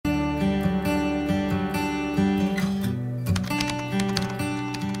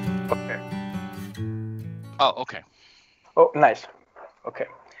Oh, okay. Oh, nice. Okay.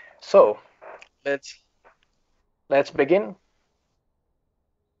 So let's let's begin.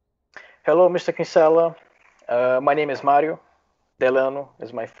 Hello, Mr. Kinsella. My name is Mario. Delano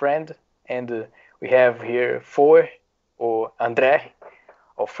is my friend, and we have here Foy or André,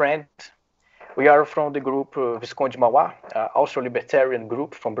 our friend. We are from the group Visconde Mauá, Austro-Libertarian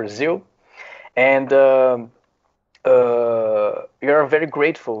group from Brazil, and we are very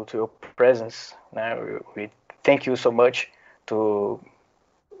grateful to your presence. We thank you so much to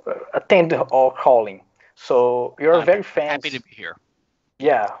attend our calling. So we are I'm very happy to fans. be here.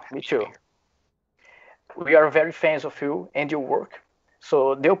 Yeah, me Happy to be too. here. We are very fans of you and your work.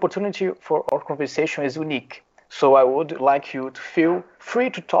 So the opportunity for our conversation is unique. So I would like you to feel free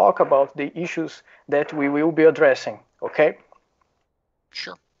to talk about the issues that we will be addressing. Okay?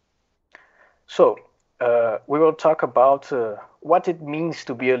 Sure. So we will talk about what it means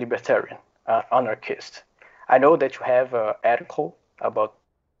to be a libertarian, anarchist. I know that you have an article about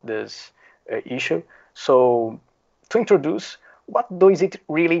this issue. So to introduce, what does it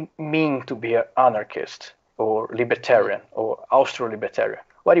really mean to be an anarchist or Mm. libertarian or Austro-libertarian?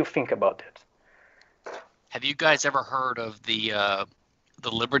 What do you think about it? Have you guys ever heard of the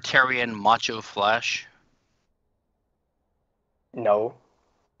libertarian macho flash? No.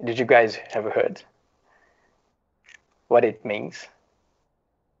 Did you guys have heard what it means?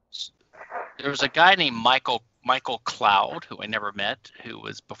 There was a guy named Michael Cloud, who I never met, who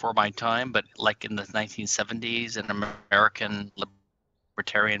was before my time, but like in the 1970s in American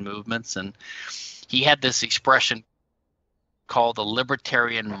libertarian movements, and he had this expression called the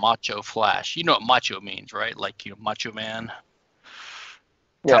libertarian macho flash. You know what macho means, right? Like, macho man,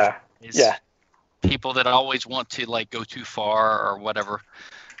 tough Yeah, guys, yeah, people that always want to like go too far or whatever.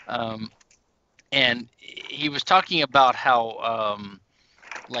 Um, and he was talking about how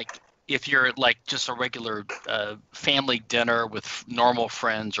like if you're like just a regular family dinner with normal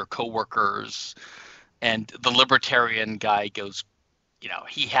friends or coworkers, and the libertarian guy goes,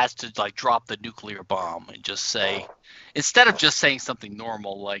 he has to like drop the nuclear bomb and just say, instead of just saying something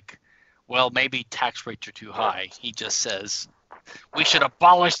normal like, well, maybe tax rates are too high, he just says we should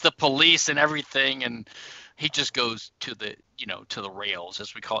abolish the police and everything, and he just goes to the rails,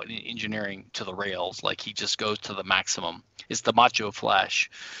 as we call it in engineering, to the rails. Like he just goes to the maximum. It's the macho flash.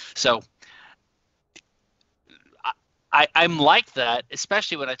 So I'm like that,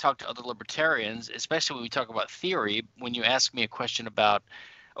 especially when I talk to other libertarians, especially when we talk about theory. When you ask me a question about,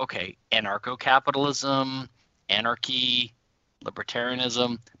 okay, anarcho-capitalism, anarchy,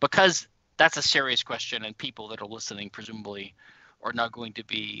 libertarianism, because that's a serious question, and people that are listening presumably are not going to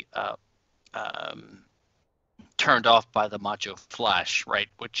be um, turned off by the macho flash, right?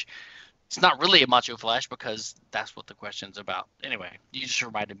 Which it's not really a macho flash because that's what the question's about. Anyway, you just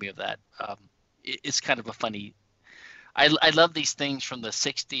reminded me of that. It's kind of a funny. I love these things from the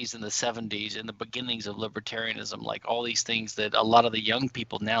 60s and the 70s and the beginnings of libertarianism, like all these things that a lot of the young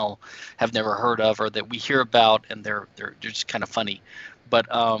people now have never heard of or that we hear about, and they're just kind of funny. But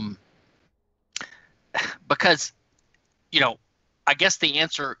because you know, I guess the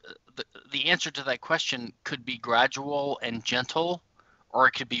answer to that question could be gradual and gentle, or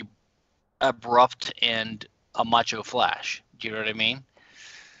it could be abrupt and a macho flash. Do you know what I mean?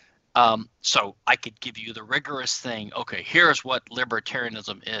 So I could give you the rigorous thing. Okay, here's what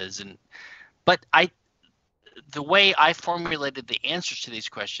libertarianism is, and but the way I formulated the answers to these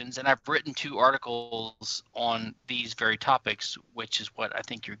questions, and I've written 2 articles on these very topics, which is what I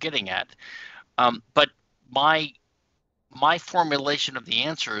think you're getting at. But my my formulation of the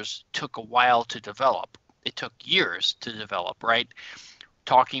answers took a while to develop. It took years to develop, right?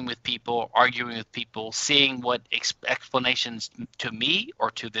 Talking with people, arguing with people, seeing what explanations to me or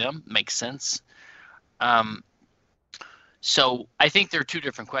to them make sense. Um, so I think there are 2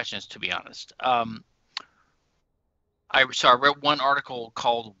 different questions, to be honest. I wrote one article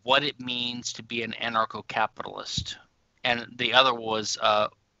called "What It Means to Be an Anarcho-Capitalist," and the other was uh,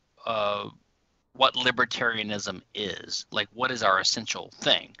 "What Libertarianism Is." Like, what is our essential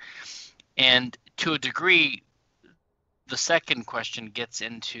thing? And to a degree, the second question gets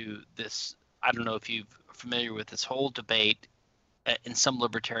into this. I don't know if you're familiar with this whole debate in some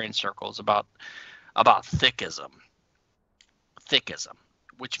libertarian circles about thickism,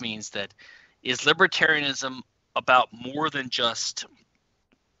 which means that is libertarianism about more than just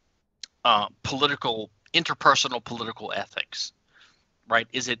interpersonal political ethics, right?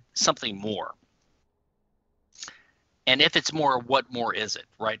 Is it something more? And if it's more, what more is it,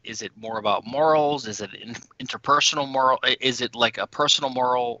 right? Is it more about morals? Is it interpersonal moral? Is it like a personal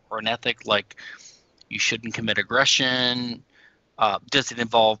moral or an ethic, like you shouldn't commit aggression? Does it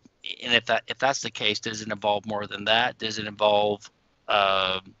involve and if that's the case, does it involve more than that? Does it involve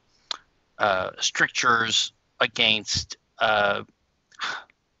strictures against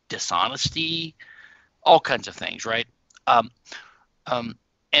dishonesty, all kinds of things, right? Um, um,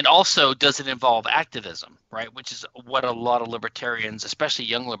 and also, does it involve activism, right? Which is what a lot of libertarians, especially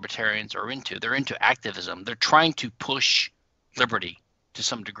young libertarians, are into. They're into activism. They're trying to push liberty to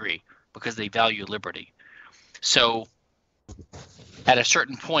some degree because they value liberty. So at a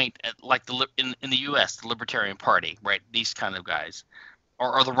certain point, like in the U.S., the Libertarian Party, right? These kind of guys,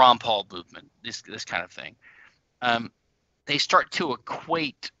 or the Ron Paul movement, this kind of thing. They start to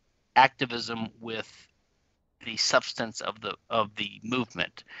equate activism with the substance of the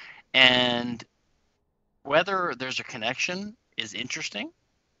movement, and whether there's a connection is interesting,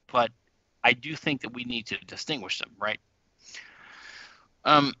 but I do think that we need to distinguish them, right?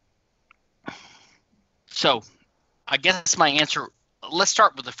 So I guess my answer, let's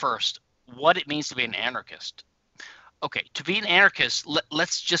start with the first, what it means to be an anarchist. Okay, to be an anarchist,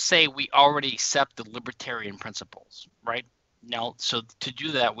 let's just say we already accept the libertarian principles, right? Now, so to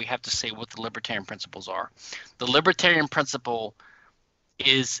do that, we have to say what the libertarian principles are. The libertarian principle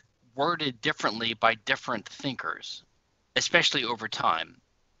is worded differently by different thinkers, especially over time,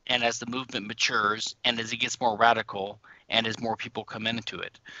 and as the movement matures and as it gets more radical and as more people come into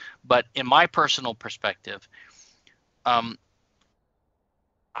it. But in my personal perspective, I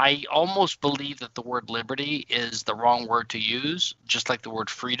almost believe that the word liberty is the wrong word to use, just like the word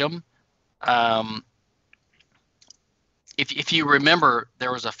freedom. If you remember,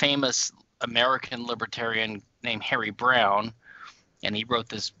 there was a famous American libertarian named Harry Browne, and he wrote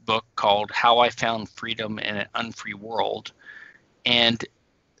this book called How I Found Freedom in an Unfree World. And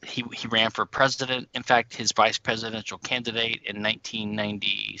he ran for president. In fact, his vice presidential candidate in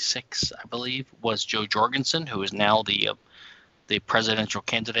 1996, I believe, was Joe Jorgensen, who is now the presidential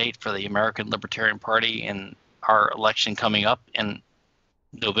candidate for the American Libertarian Party in our election coming up in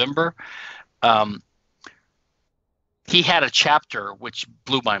November. He had a chapter which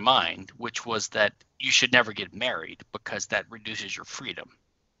blew my mind, which was that you should never get married because that reduces your freedom.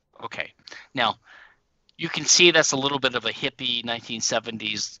 Okay, now you can see that's a little bit of a hippie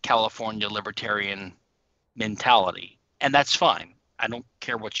 1970s California libertarian mentality, and that's fine. I don't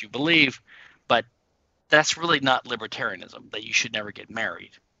care what you believe, but that's really not libertarianism, that you should never get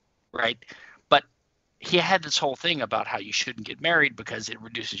married, right? But he had this whole thing about how you shouldn't get married because it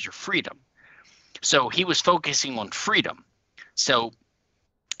reduces your freedom. So he was focusing on freedom. So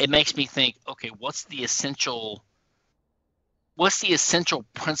it makes me think, okay, what's the essential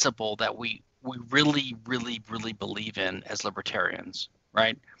principle that we really, really, really believe in as libertarians,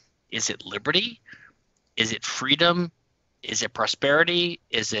 right? Is it liberty? Is it freedom? Is it prosperity?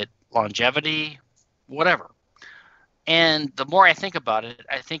 Is it longevity? Whatever. And the more I think about it,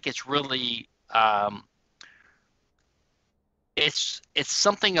 I think it's really it's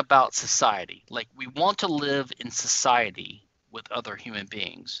something about society. Like, we want to live in society with other human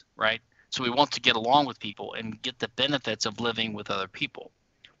beings, right? So we want to get along with people and get the benefits of living with other people,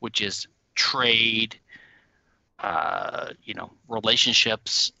 which is trade,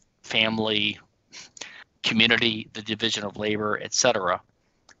 relationships, family, community, the division of labor, etc.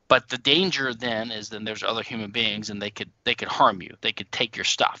 But the danger then is there's other human beings, and they could harm you. They could take your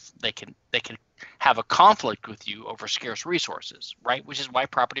stuff. They can have a conflict with you over scarce resources, right? Which is why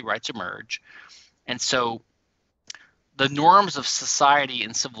property rights emerge. And so the norms of society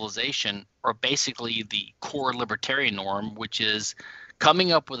and civilization are basically the core libertarian norm, which is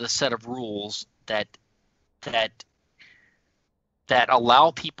coming up with a set of rules that allow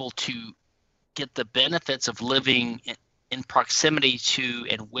people to get the benefits of living in proximity to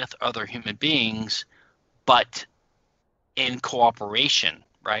and with other human beings, but in cooperation,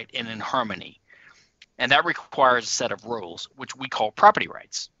 right, and in harmony. And that requires a set of rules, which we call property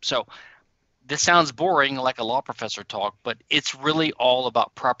rights. So this sounds boring, like a law professor talk, but it's really all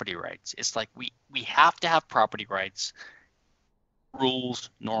about property rights. It's like we have to have property rights, rules,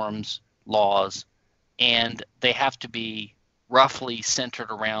 norms, laws, and they have to be roughly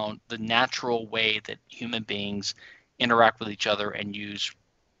centered around the natural way that human beings interact with each other and use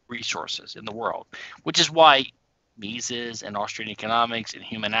resources in the world, which is why Mises and Austrian economics and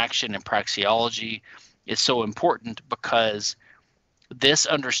human action and praxeology is so important, because this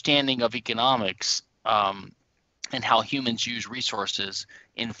understanding of economics and how humans use resources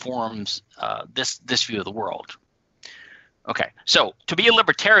informs this view of the world. Okay, so to be a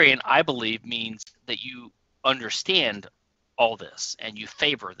libertarian, I believe, means that you understand all this and you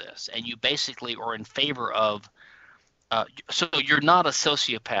favor this, and you basically are in favor of so you're not a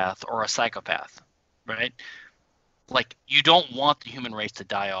sociopath or a psychopath, right? Like, you don't want the human race to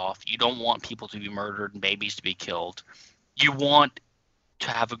die off. You don't want people to be murdered and babies to be killed. You want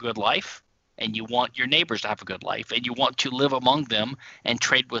to have a good life, and you want your neighbors to have a good life, and you want to live among them and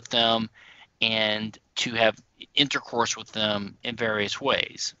trade with them and to have intercourse with them in various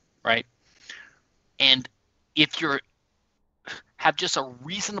ways, right? And if you have just a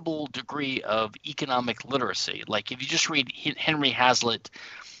reasonable degree of economic literacy, like if you just read Henry Hazlitt,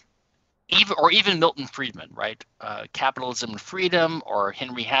 even Milton Friedman, right? Capitalism and Freedom, or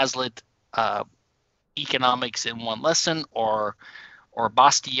Henry Hazlitt, Economics in One Lesson, or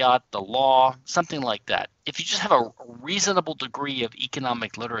Bastiat, The Law, something like that. If you just have a reasonable degree of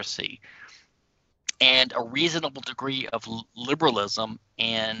economic literacy and a reasonable degree of liberalism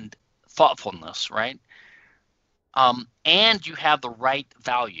and thoughtfulness, right? And you have the right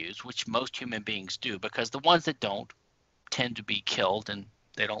values, which most human beings do, because the ones that don't tend to be killed, and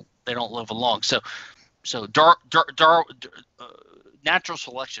they don't live along. So natural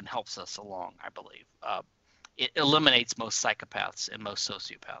selection helps us along, I believe. It eliminates most psychopaths and most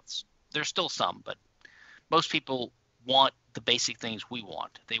sociopaths. There's still some, but most people want the basic things we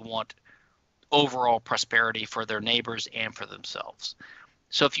want. They want overall prosperity for their neighbors and for themselves.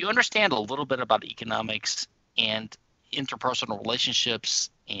 So if you understand a little bit about economics and interpersonal relationships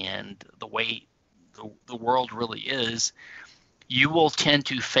and the way the world really is, you will tend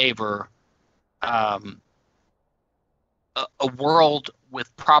to favor a world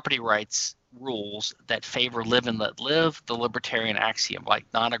with property rights rules that favor live and let live, the libertarian axiom, like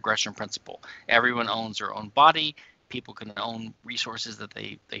non-aggression principle. Everyone owns their own body. People can own resources that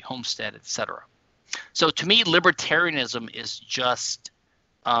they homestead, etc. So to me, libertarianism is just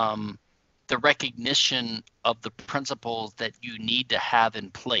the recognition of the principles that you need to have in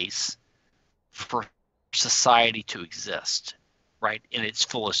place for society to exist, right, in its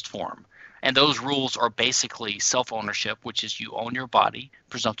fullest form. And those rules are basically self-ownership, which is you own your body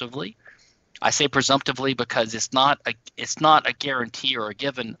presumptively. I say presumptively because it's not a guarantee or a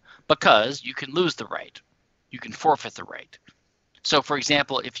given, because you can lose the right. You can forfeit the right. So for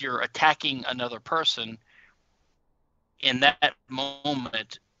example, if you're attacking another person, in that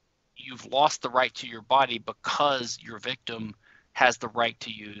moment, you've lost the right to your body because your victim has the right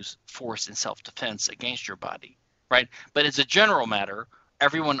to use force in self-defense against your body, right? But as a general matter,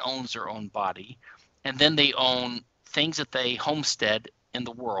 everyone owns their own body, and then they own things that they homestead in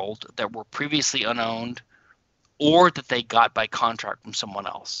the world that were previously unowned, or that they got by contract from someone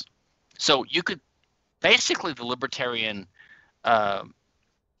else. So you could basically, the libertarians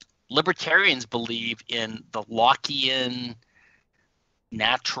believe in the Lockean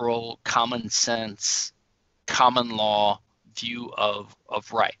natural common sense, common law view of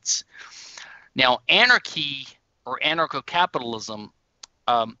rights. Now, anarchy or anarcho-capitalism,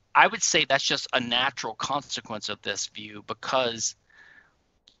 I would say that's just a natural consequence of this view, because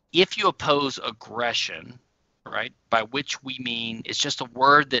if you oppose aggression, right, by which we mean, it's just a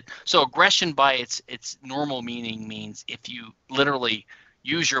word that, so aggression by its normal meaning means if you literally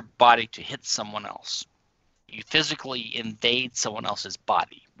use your body to hit someone else. You physically invade someone else's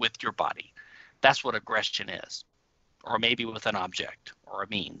body with your body. That's what aggression is. Or maybe with an object or a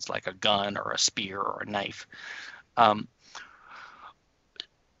means, like a gun or a spear or a knife.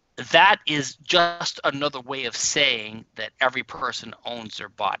 That is just another way of saying that every person owns their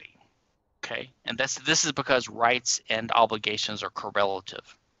body. Okay, and this is because rights and obligations are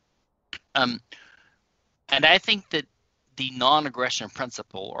correlative. And I think that the non-aggression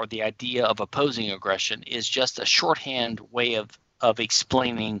principle, or the idea of opposing aggression, is just a shorthand way of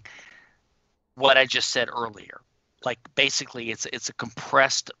explaining what I just said earlier. Like, basically, it's a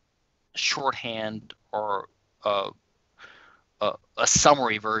compressed shorthand, or a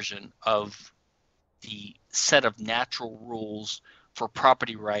summary version of the set of natural rules for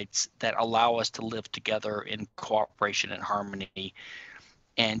property rights that allow us to live together in cooperation and harmony,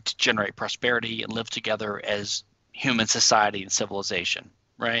 and to generate prosperity and live together as human society and civilization,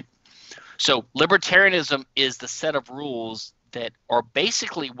 right? So libertarianism is the set of rules that are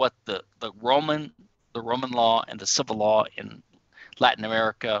basically what the Roman law and the civil law in Latin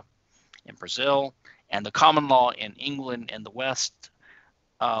America, in Brazil, and the common law in England and the West.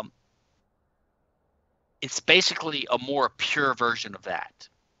 It's basically a more pure version of that.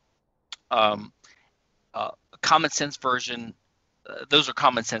 A common sense version. Those are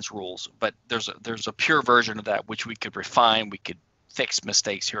common sense rules, but there's a pure version of that which we could refine. We could fix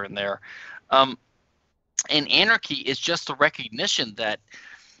mistakes here and there. And anarchy is just the recognition that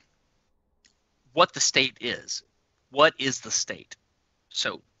what the state is. What is the state?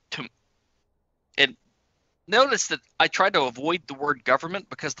 So, Notice that I try to avoid the word government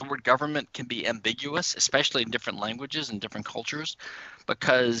because the word government can be ambiguous, especially in different languages and different cultures,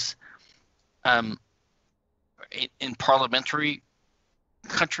 because um, in parliamentary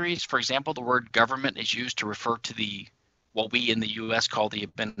countries, for example, the word government is used to refer to what we in the U.S. call the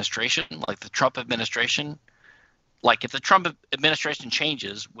administration, like the Trump administration. Like if the Trump administration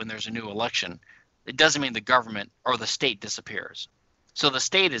changes when there's a new election, it doesn't mean the government or the state disappears. So the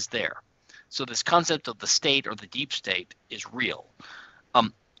state is there. So this concept of the state or the deep state is real.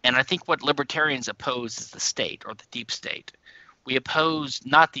 And I think what libertarians oppose is the state or the deep state. We oppose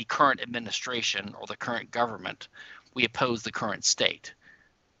not the current administration or the current government. We oppose the current state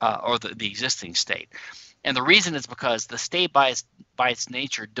or the existing state. And the reason is because the state by its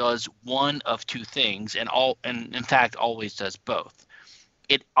nature does one of two things, and in fact always does both.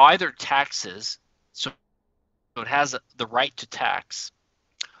 It either taxes, so it has the right to tax,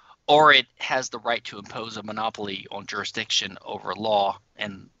 or it has the right to impose a monopoly on jurisdiction over law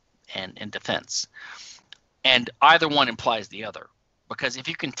and defense. And either one implies the other, because if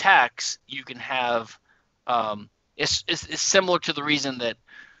you can tax, you can have it's similar to the reason that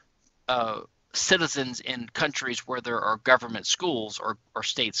citizens in countries where there are government schools or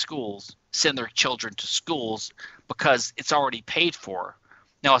state schools send their children to schools because it's already paid for.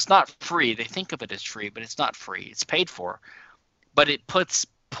 Now, it's not free. They think of it as free, but it's not free. It's paid for. But it puts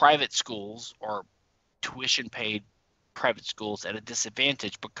private schools or tuition paid private schools at a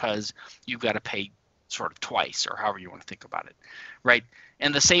disadvantage because you've got to pay sort of twice, or however you want to think about it, right?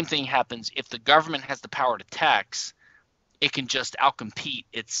 And the same thing happens if the government has the power to tax. It can just outcompete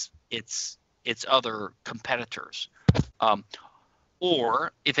its other competitors,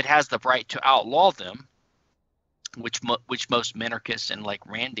 or if it has the right to outlaw them, which most minarchists and like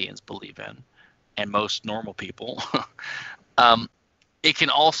Randians believe in, and most normal people, it can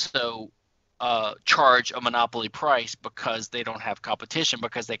also charge a monopoly price because they don't have competition,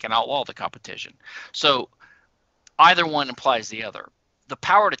 because they can outlaw the competition. So either one implies the other. The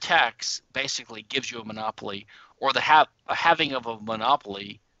power to tax basically gives you a monopoly, or the having of a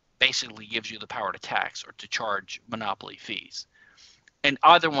monopoly basically gives you the power to tax or to charge monopoly fees. And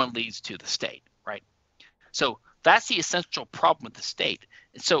either one leads to the state, right? So that's the essential problem with the state.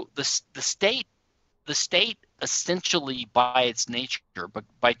 And so the state essentially by its nature, but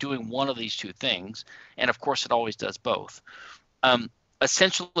by doing one of these two things, and of course it always does both,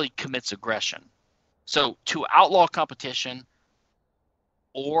 essentially commits aggression. So to outlaw competition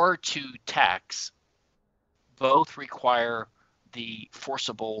or to tax, both require the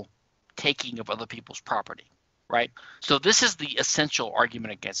forcible taking of other people's property, right? So this is the essential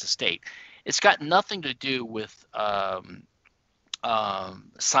argument against the state. It's got nothing to do with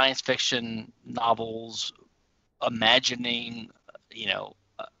science fiction novels imagining,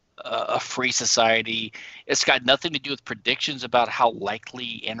 a free society. It's got nothing to do with predictions about how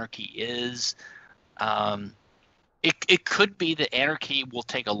likely anarchy is. It could be that anarchy will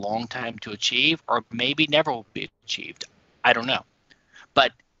take a long time to achieve, or maybe never will be achieved. I don't know.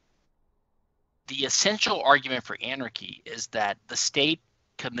 But the essential argument for anarchy is that the state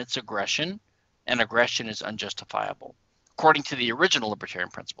commits aggression, and aggression is unjustifiable, according to the original libertarian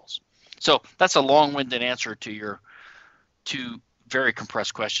principles. So that's a long-winded answer to your two very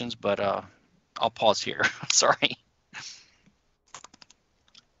compressed questions, but I'll pause here. Sorry.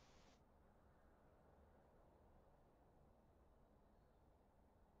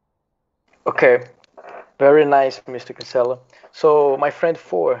 Okay, very nice, Mr. Kinsella. So my friend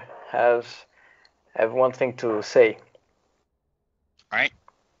 4 have one thing to say. All right.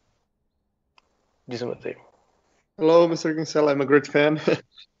 Hello, Mr. Kinsella. I'm a great fan.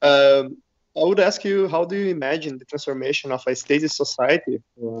 I would ask you, how do you imagine the transformation of a state society,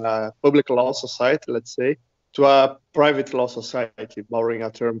 a public law society, let's say, to a private law society, borrowing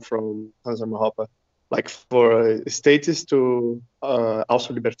a term from Hans Hermann Hoppe, like for states to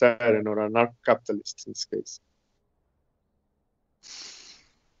also libertarian or anarcho-capitalist in this case?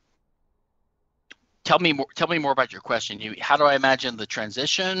 Tell me more about your question. How do I imagine the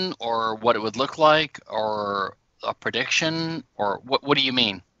transition, or what it would look like, or a prediction, or what do you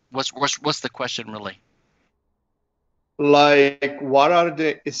mean? What's the question really? Like, what are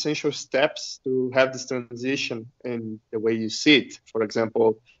the essential steps to have this transition in the way you see it? For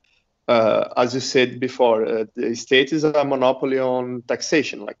example, as you said before, the state is a monopoly on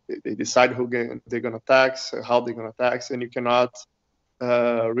taxation. Like they decide who they're going to tax, how they're going to tax, and you cannot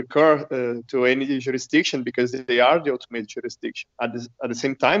recur to any jurisdiction because they are the ultimate jurisdiction. At the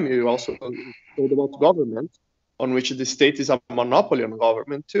same time, you also told about government, on which the state is a monopoly on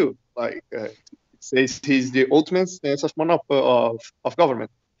government too. Like it says he's the ultimate sense of monopoly of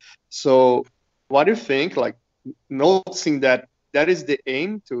government. So what do you think, like noticing that is the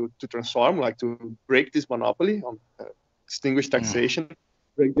aim to transform, like to break this monopoly on extinguish taxation,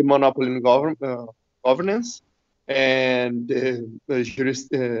 break the monopoly in governance, and the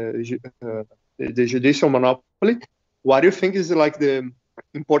judicial monopoly. What do you think is like the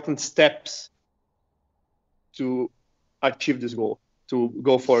important steps to achieve this goal? To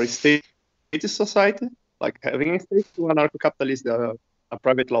go for a state society, like having a state, to anarcho-capitalist, a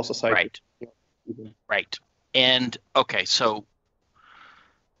private law society. Right. Yeah. Right. And okay, so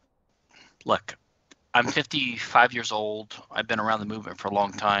look, I'm 55 years old. I've been around the movement for a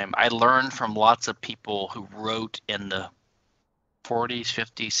long time. I learned from lots of people who wrote in the 40s,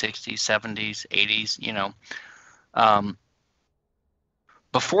 50s, 60s, 70s, 80s, you know,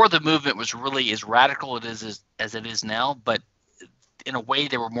 before the movement was really as radical as it is now, but in a way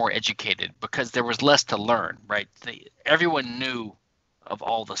they were more educated because there was less to learn, right? Everyone knew of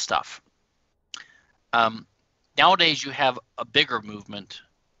all the stuff. Nowadays you have a bigger movement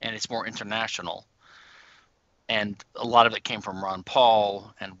and it's more international. And a lot of it came from Ron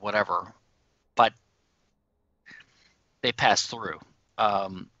Paul and whatever, but they passed through.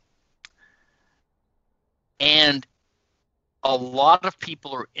 And a lot of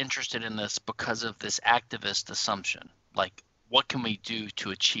people are interested in this because of this activist assumption, like what can we do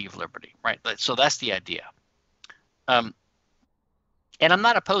to achieve liberty, right? So that's the idea. And I'm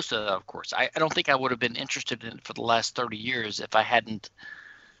not opposed to that, of course. I don't think I would have been interested in it for the last 30 years if I hadn't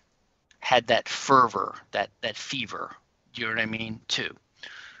had that fervor, that fever. Do you know what I mean? Too.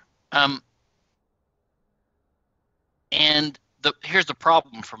 And here's the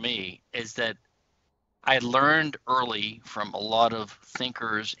problem for me is that I learned early from a lot of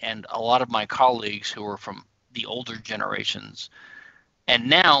thinkers and a lot of my colleagues who were from the older generations. And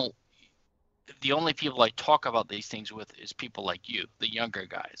now the only people I talk about these things with is people like you, the younger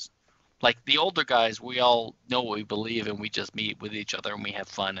guys. Like the older guys, we all know what we believe and we just meet with each other and we have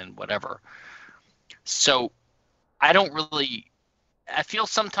fun and whatever. So I feel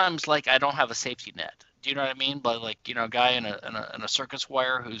sometimes like I don't have a safety net. Do you know what I mean? But like, you know, a guy in a circus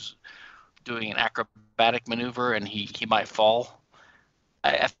wire who's doing an acrobatic maneuver and he might fall.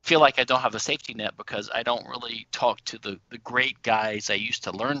 I feel like I don't have a safety net because I don't really talk to the great guys I used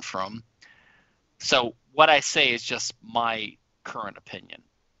to learn from. So what I say is just my current opinion.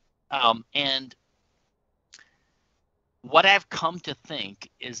 And what I've come to think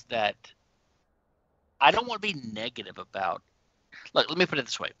is that I don't want to be negative about, let me put it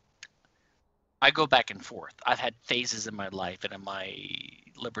this way. I go back and forth. I've had phases in my life and in my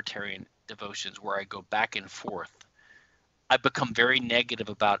libertarian devotions where I go back and forth. I've become very negative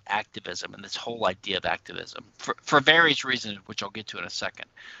about activism and this whole idea of activism for various reasons, which I'll get to in a second.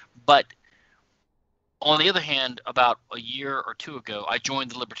 But on the other hand, about a year or two ago, I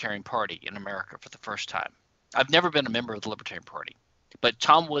joined the Libertarian Party in America for the first time. I've never been a member of the Libertarian Party, but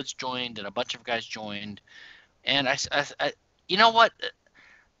Tom Woods joined and a bunch of guys joined. And I you know what?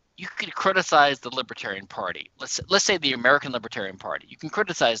 You could criticize the Libertarian Party. Let's say the American Libertarian Party. You can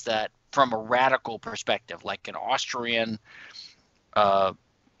criticize that from a radical perspective, like an Austrian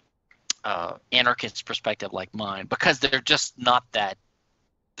anarchist perspective like mine, because they're just not that.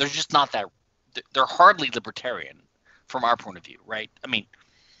 They're hardly libertarian from our point of view, right? I mean,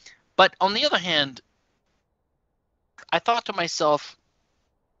 but on the other hand, I thought to myself,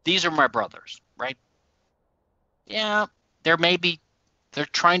 these are my brothers, right? Yeah, they're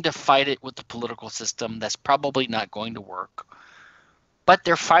trying to fight it with the political system. That's probably not going to work. But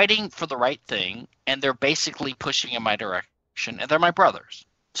they're fighting for the right thing, and they're basically pushing in my direction, and they're my brothers.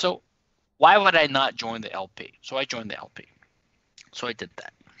 So why would I not join the LP? So I joined the LP. So I did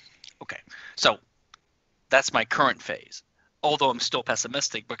that. Okay, so that's my current phase, although I'm still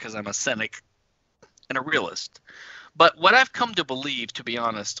pessimistic because I'm a cynic and a realist. But what I've come to believe, to be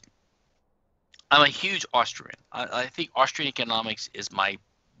honest, I'm a huge Austrian. I think Austrian economics is my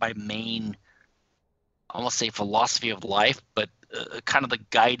main, I won't say philosophy of life, but kind of the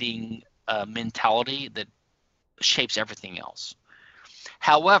guiding mentality that shapes everything else.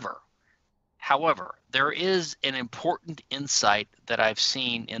 However, there is an important insight that I've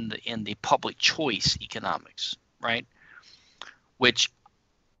seen in the public choice economics, right? Which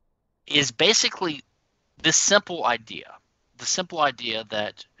is basically this simple idea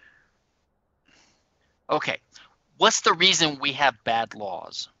that, okay, what's the reason we have bad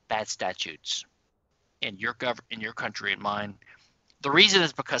laws, bad statutes in your country and mine? The reason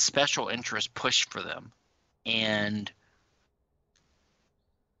is because special interests push for them, and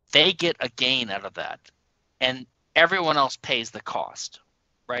they get a gain out of that, and everyone else pays the cost,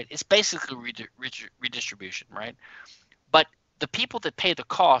 right? It's basically redistribution, right? But the people that pay the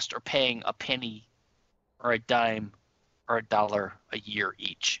cost are paying a penny or a dime or a dollar a year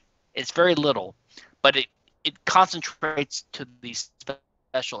each. It's very little, but it concentrates to these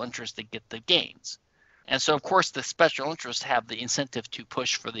special interests that get the gains. And so, of course, the special interests have the incentive to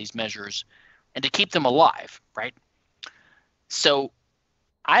push for these measures and to keep them alive, right? So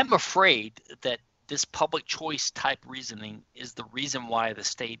I'm afraid that this public choice type reasoning is the reason why the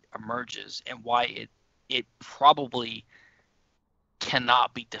state emerges and why it probably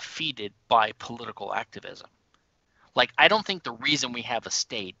cannot be defeated by political activism. Like, I don't think the reason we have a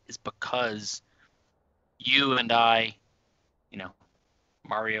state is because you and I,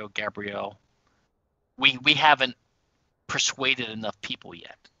 Mario, Gabrielle, we haven't persuaded enough people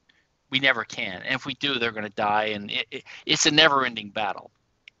yet. We never can. And if we do, they're going to die. And it's a never-ending battle.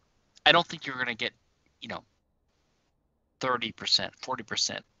 I don't think you're going to get, 30%,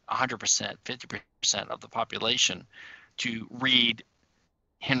 40%, 100%, 50% of the population to read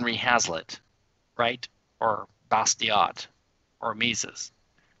Henry Hazlitt, right? Or Bastiat or Mises.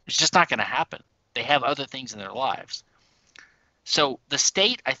 It's just not going to happen. They have other things in their lives. So the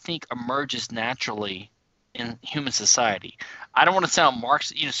state, I think, emerges naturally in human society. I don't want to sound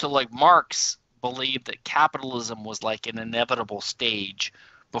Marxist, so like Marx believed that capitalism was like an inevitable stage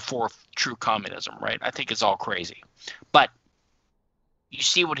before true communism, right? I think it's all crazy. But you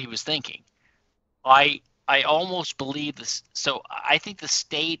see what he was thinking. I almost believe this. So I think the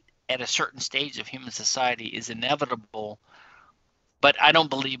state at a certain stage of human society is inevitable, but I don't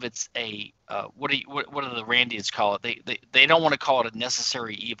believe it's a what do the Randians call it? They don't want to call it a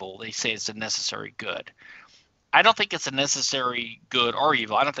necessary evil. They say it's a necessary good. I don't think it's a necessary good or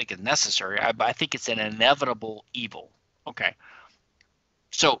evil. I don't think it's necessary. I think it's an inevitable evil. Okay.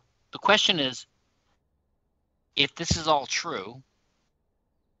 So the question is, if this is all true,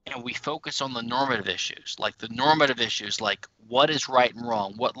 and we focus on the normative issues, like what is right and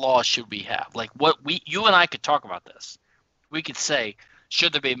wrong, what laws should we have, like you and I could talk about this. We could say,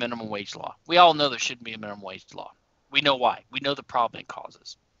 should there be a minimum wage law? We all know there shouldn't be a minimum wage law. We know why. We know the problem it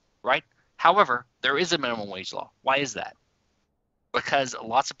causes, right? However, there is a minimum wage law. Why is that? Because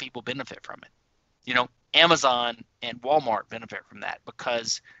lots of people benefit from it. Amazon and Walmart benefit from that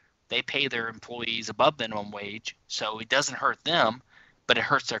because they pay their employees above minimum wage, so it doesn't hurt them, but it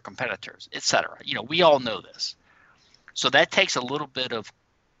hurts their competitors, etc. We all know this. So that takes a little bit of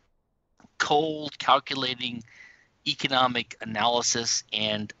cold, calculating economic analysis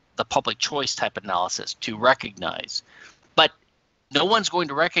and the public choice type analysis to recognize. But no one's going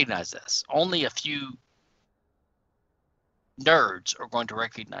to recognize this. Only a few nerds are going to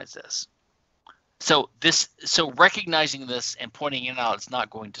recognize this. So recognizing this and pointing it out is not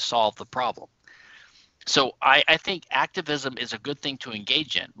going to solve the problem. So I think activism is a good thing to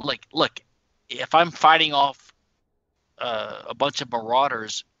engage in. Like, look, if I'm fighting off a bunch of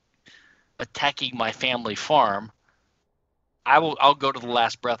marauders attacking my family farm, I'll go to the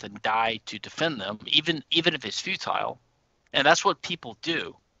last breath and die to defend them, even if it's futile. And that's what people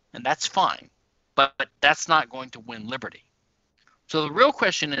do, and that's fine. But that's not going to win liberty. So the real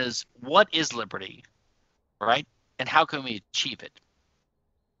question is, what is liberty, right? And how can we achieve it?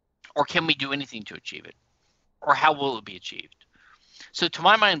 Or can we do anything to achieve it? Or how will it be achieved? So to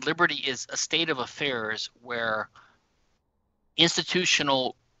my mind, liberty is a state of affairs where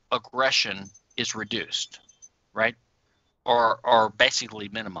institutional aggression is reduced, right? Or basically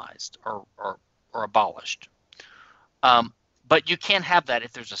minimized or abolished. But you can't have that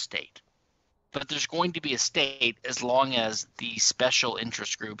if there's a state. But there's going to be a state as long as the special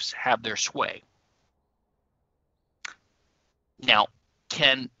interest groups have their sway. Now,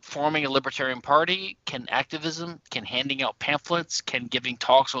 can forming a libertarian party, can activism, can handing out pamphlets, can giving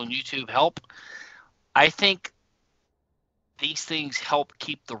talks on YouTube help? I think these things help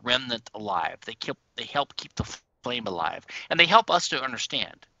keep the remnant alive. They help keep the flame alive. And they help us to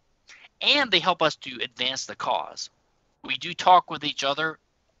understand. And they help us to advance the cause. We do talk with each other.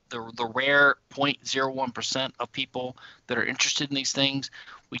 The rare 0.01% of people that are interested in these things,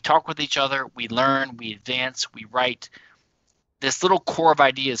 we talk with each other, we learn, we advance, we write. This little core of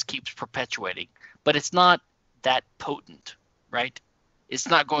ideas keeps perpetuating, but it's not that potent, right? It's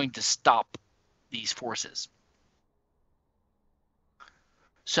not going to stop these forces.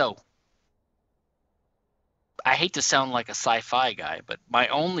 So I hate to sound like a sci-fi guy, but my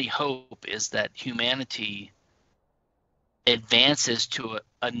only hope is that humanity advances to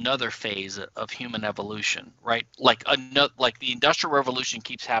another phase of human evolution, right? Like the Industrial Revolution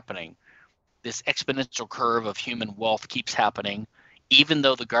keeps happening. This exponential curve of human wealth keeps happening, even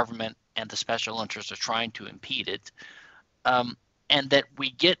though the government and the special interests are trying to impede it. And that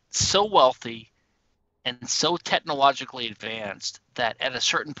we get so wealthy and so technologically advanced that at a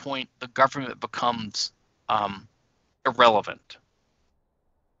certain point the government becomes irrelevant.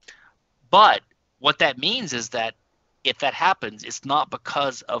 But what that means is that if that happens, it's not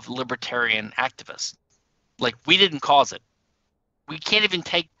because of libertarian activists. Like, we didn't cause it. We can't even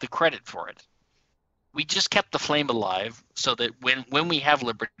take the credit for it. We just kept the flame alive so that when we have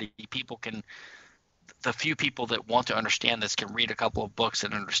liberty, people can, the few people that want to understand this can read a couple of books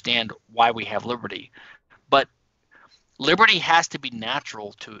and understand why we have liberty. But liberty has to be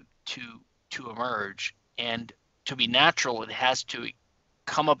natural to emerge, and to be natural, it has to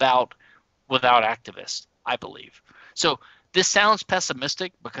come about without activists, I believe. So this sounds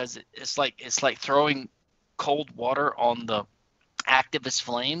pessimistic because it's like throwing cold water on the activist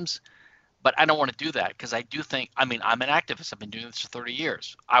flames, but I don't want to do that because I do think, I mean, I'm an activist. I've been doing this for 30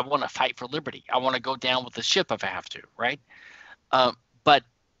 years. I want to fight for liberty. I want to go down with the ship if I have to, right? But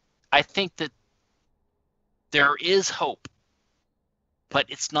I think that there is hope, but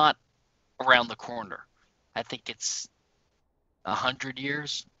it's not around the corner. I think it's 100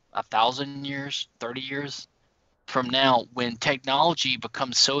 years, 1,000 years, 30 years from now, when technology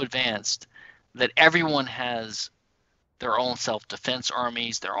becomes so advanced that everyone has their own self-defense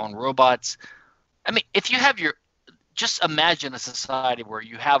armies, their own robots. I mean, if you have just imagine a society where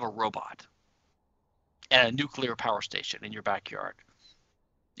you have a robot and a nuclear power station in your backyard,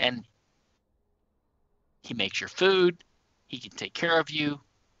 and he makes your food, he can take care of you,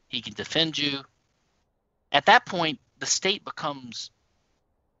 he can defend you. At that point, the state would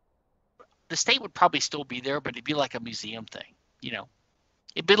probably still be there, but it'd be like a museum thing, you know.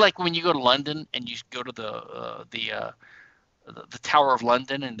 It'd be like when you go to London and you go to the Tower of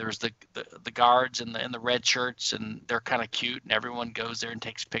London, and there's the guards in the red shirts, and they're kind of cute, and everyone goes there and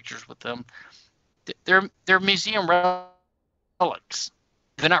takes pictures with them. They're museum relics.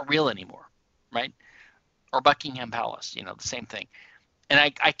 They're not real anymore, right? Or Buckingham Palace, you know, the same thing. And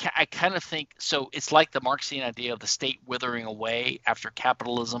I kind of think, so it's like the Marxian idea of the state withering away after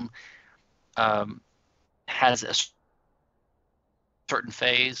capitalism has a certain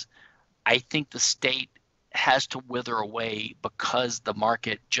phase. I think the state has to wither away because the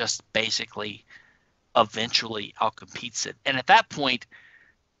market just basically eventually outcompetes it. And at that point,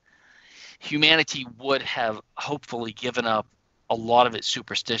 humanity would have hopefully given up a lot of its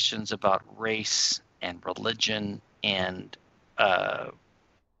superstitions about race and religion and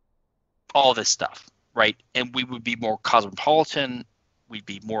all this stuff, right? And we would be more cosmopolitan, we'd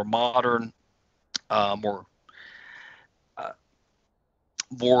be more modern, more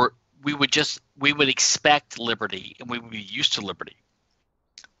we would expect liberty, and we would be used to liberty.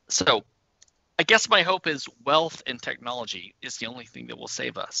 So I guess my hope is wealth and technology is the only thing that will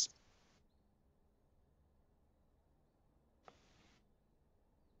save us.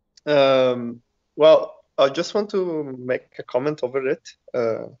 Well, I just want to make a comment over it.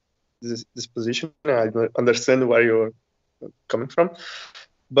 This position, I understand where you're coming from,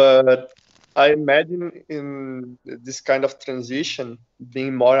 but I imagine in this kind of transition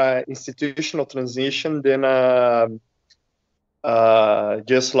being more an institutional transition than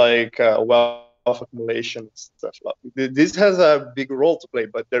just like wealth accumulation and stuff. This has a big role to play,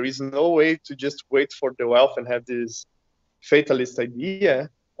 but there is no way to just wait for the wealth and have this fatalist idea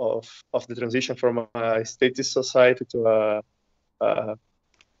of the transition from a statist society to a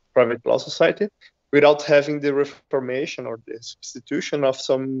private law society without having the reformation or the substitution of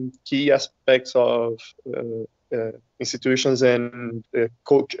some key aspects of institutions and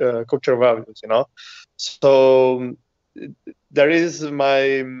cultural values, you know. So there is in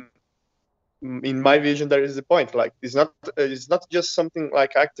my vision, there is the point. Like, it's not just something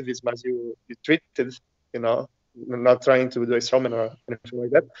like activism as you treated, you know, not trying to do a strawman or anything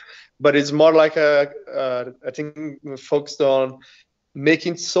like that, but it's more like I think focused on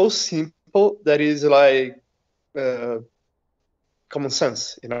making it so simple that is like common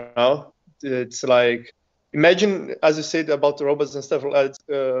sense, you know. It's like, imagine, as you said about the robots and stuff,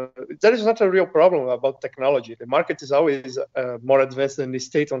 that is not a real problem about technology. The market is always more advanced than the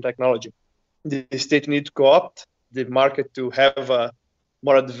state on technology. The state needs to co-opt the market to have a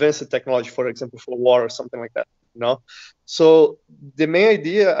more advanced technology, for example, for war or something like that, you know. So the main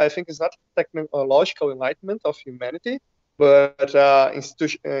idea, I think, is not technological enlightenment of humanity, but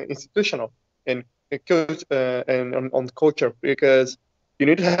institutional and on culture, because you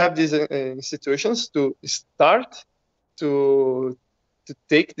need to have these institutions to start to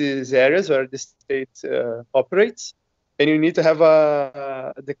take these areas where the state operates, and you need to have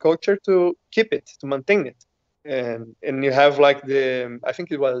the culture to keep it, to maintain it. And you have like I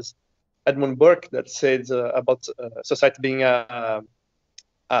think it was Edmund Burke that said about society being a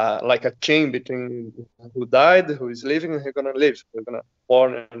like a chain between who died, who is living, and who's gonna live, who's gonna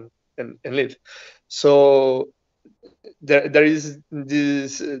born and live. So there is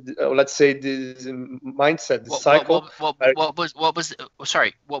this, let's say, this mindset, this cycle. What was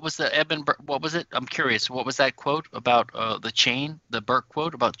sorry? What was the what was it? I'm curious. What was that quote about the chain? The Burke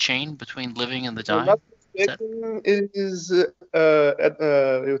quote about chain between living and the dying? It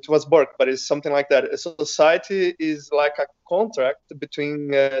was Burke, but it's something like that. A society is like a contract between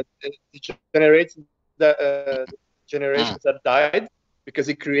the generations that died because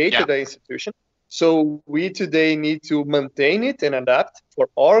it created an institution. So we today need to maintain it and adapt for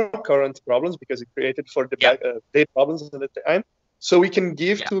our current problems because it created for the day problems at the time. So we can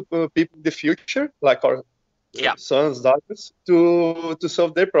give to people the future, like our sons, daughters, to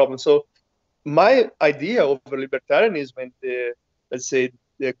solve their problems. So my idea of libertarianism and let's say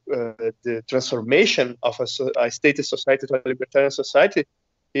the transformation of a status society to a libertarian society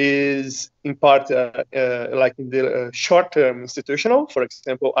is in part like in the short-term institutional. For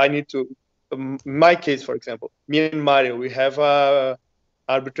example, I need to, in my case, for example, me and Mario, we have a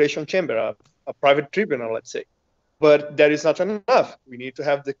arbitration chamber, a private tribunal, let's say. But that is not enough. We need to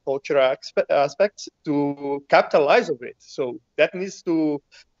have the cultural aspects to capitalize on it. So that needs to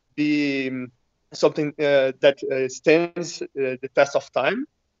be something that stands the test of time,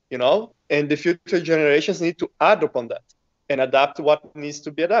 and the future generations need to add upon that and adapt what needs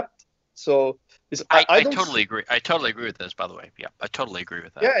to be adapted. So I totally agree. I totally agree with this, by the way. Yeah, I totally agree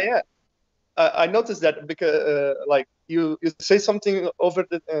with that. Yeah. I noticed that because like you say something over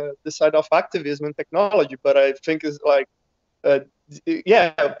the side of activism and technology, but I think it's like,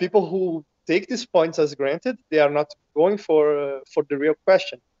 people who take these points as granted, they are not going for the real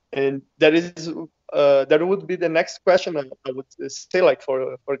question. And that would be the next question I would say, like,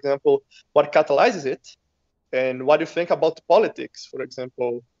 for example, what catalyzes it? And what do you think about politics, for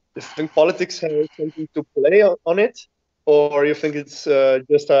example? Do you think politics has something to play on it? Or you think it's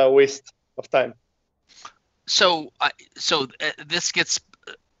just a waste of time? So this gets...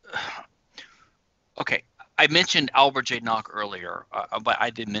 okay. I mentioned Albert J. Nock earlier, but I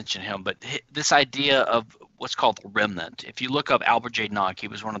didn't mention him. But this idea of what's called the remnant. If you look up Albert J. Nock, he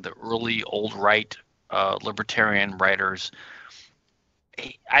was one of the early old right libertarian writers.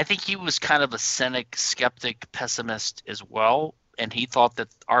 I think he was kind of a cynic, skeptic, pessimist as well, and he thought that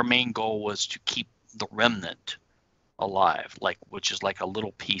our main goal was to keep the remnant alive, which is like a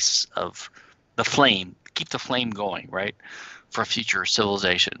little piece of the flame, keep the flame going, right, for future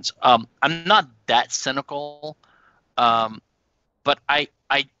civilizations. I'm not that cynical, but I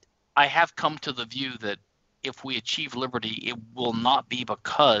have come to the view that if we achieve liberty, it will not be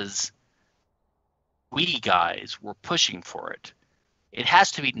because we guys were pushing for it. It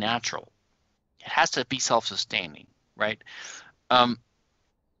has to be natural. It has to be self-sustaining, right?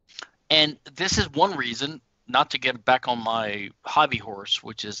 And this is one reason, not to get back on my hobby horse,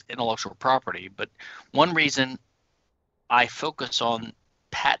 which is intellectual property, but one reason I focus on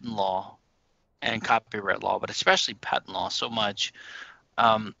patent law and copyright law, but especially patent law so much,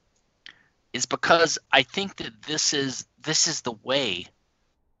 is because I think that this is the way.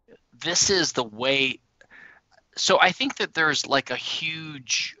 This is the way. So I think that there's like a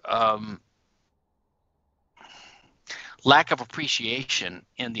huge lack of appreciation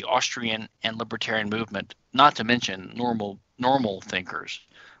in the Austrian and libertarian movement, not to mention normal thinkers,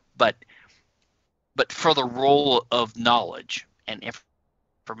 but for the role of knowledge and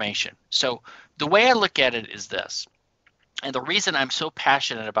information. So the way I look at it is this, and the reason I'm so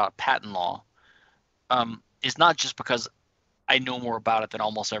passionate about patent law is not just because I know more about it than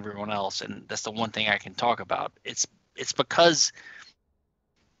almost everyone else, and that's the one thing I can talk about. It's because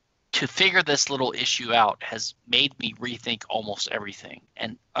to figure this little issue out has made me rethink almost everything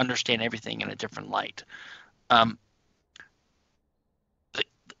and understand everything in a different light. The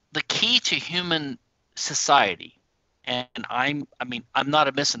key to human society, and I'm not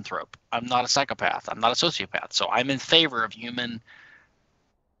a misanthrope, I'm not a psychopath, I'm not a sociopath, so I'm in favor of human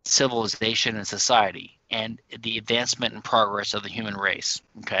civilization and society and the advancement and progress of the human race,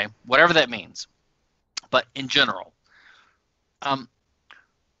 okay, whatever that means, but in general.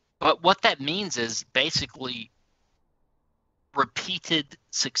 But what that means is basically repeated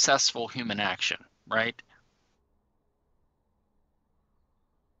successful human action, right?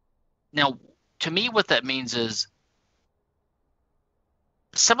 Now, to me, what that means is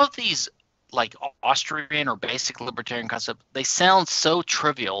some of these like Austrian or basic libertarian concepts, they sound so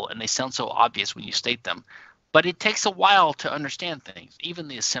trivial and they sound so obvious when you state them, but it takes a while to understand things. Even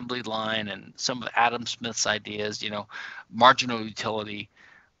the assembly line and some of Adam Smith's ideas, marginal utility.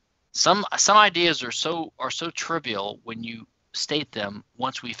 Some ideas are so trivial when you state them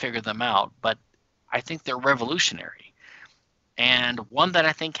once we figure them out, but I think they're revolutionary. And one that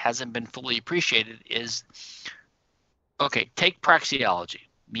I think hasn't been fully appreciated is, okay, take praxeology,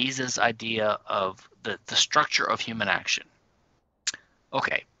 Mises' idea of the structure of human action.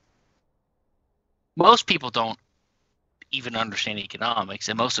 Okay, most people don't even understand economics,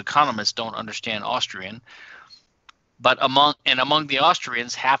 and most economists don't understand Austrian. But among the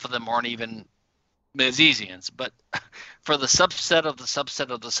Austrians, half of them aren't even Misesians. But for the subset of the subset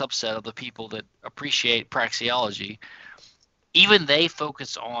of the subset of the people that appreciate praxeology, even they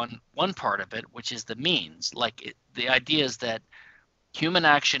focus on one part of it, which is the means. Like the idea is that human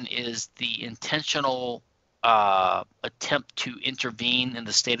action is the intentional attempt to intervene in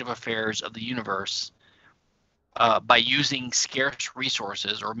the state of affairs of the universe by using scarce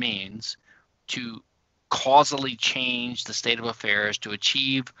resources or means to causally change the state of affairs to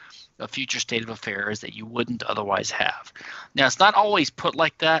achieve a future state of affairs that you wouldn't otherwise have. Now, it's not always put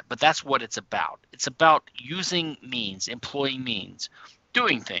like that, but that's what it's about. It's about using means, employing means,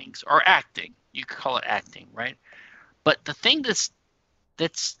 doing things, or acting. You could call it acting, right? But the thing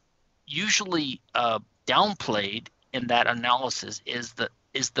that's usually downplayed in that analysis is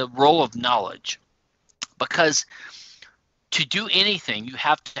the role of knowledge. Because to do anything, you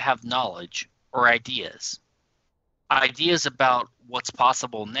have to have knowledge or ideas. Ideas about what's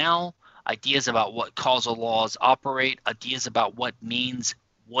possible now, ideas about what causal laws operate, ideas about what means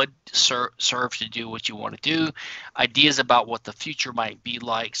would serve to do what you want to do, ideas about what the future might be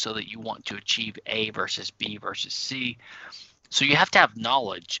like so that you want to achieve A versus B versus C. So you have to have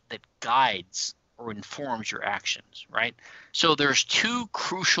knowledge that guides or informs your actions, right? So there's two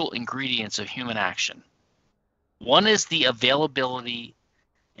crucial ingredients of human action. One is the availability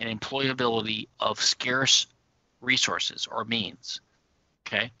and employability of scarce resources or means,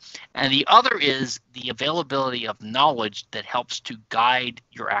 okay? And the other is the availability of knowledge that helps to guide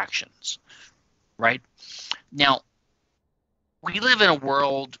your actions, right? Now, we live in a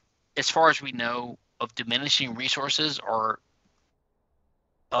world, as far as we know, of diminishing resources or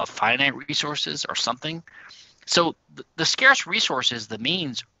of finite resources or something. So the scarce resources, the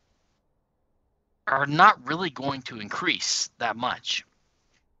means, are not really going to increase that much.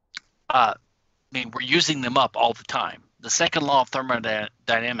 I mean, we're using them up all the time. The second law of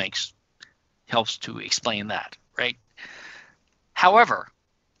thermodynamics helps to explain that, right? However,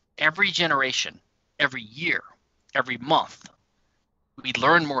 every generation, every year, every month, we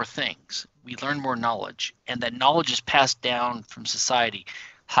learn more things. We learn more knowledge, and that knowledge is passed down from society.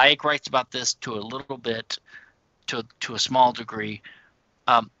 Hayek writes about this to a little bit, to a small degree.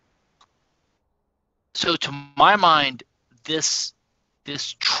 So to my mind, this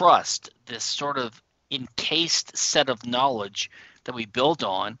trust, this sort of encased set of knowledge that we build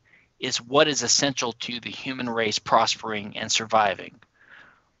on is what is essential to the human race prospering and surviving,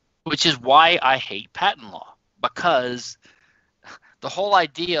 which is why I hate patent law, because the whole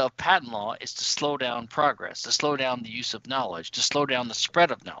idea of patent law is to slow down progress, to slow down the use of knowledge, to slow down the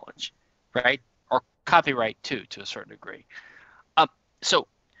spread of knowledge, right? Or copyright too, to a certain degree. So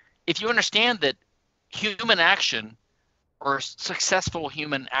if you understand that human action or successful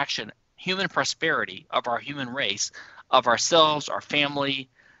human action, human prosperity of our human race, of ourselves, our family,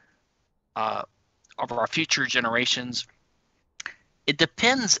 of our future generations, it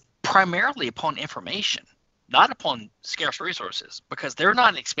depends primarily upon information, not upon scarce resources, because they're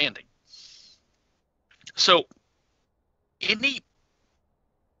not expanding. So any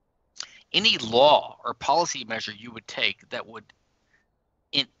law or policy measure you would take that would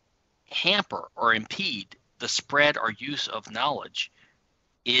hamper or impede the spread or use of knowledge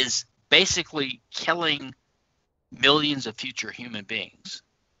is basically killing millions of future human beings.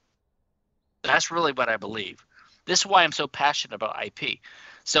 That's really what I believe. This is why I'm so passionate about IP.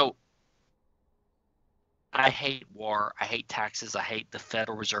 So I hate war, I hate taxes, I hate the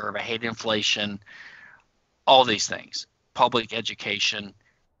Federal Reserve, I hate inflation, all these things, public education.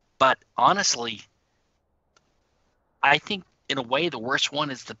 But honestly, I think in a way the worst one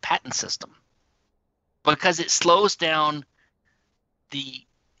is the patent system, because it slows down the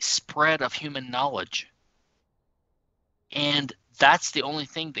spread of human knowledge. And that's the only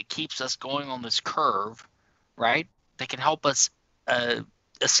thing that keeps us going on this curve, right? That can help us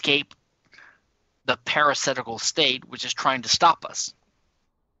escape the parasitical state, which is trying to stop us.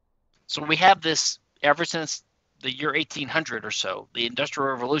 So we have this ever since the year 1800 or so, the Industrial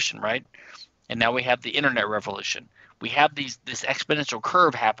Revolution, right? And now we have the Internet Revolution. We have this exponential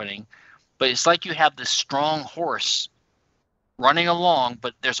curve happening, but it's like you have this strong horse running along,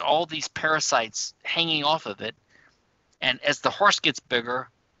 but there's all these parasites hanging off of it. And as the horse gets bigger,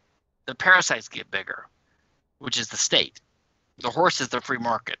 the parasites get bigger, which is the state. The horse is the free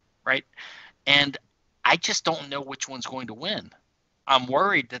market, right? And I just don't know which one's going to win. I'm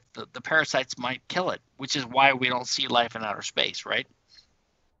worried that the parasites might kill it, which is why we don't see life in outer space, right?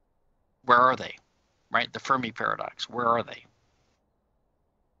 Where are they? Right? The Fermi paradox, where are they?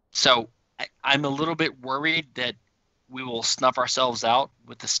 So I'm a little bit worried that we will snuff ourselves out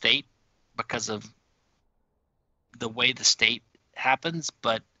with the state because of the way the state happens,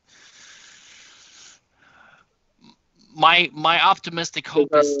 but my optimistic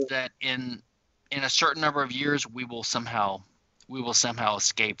hope is that in a certain number of years we will somehow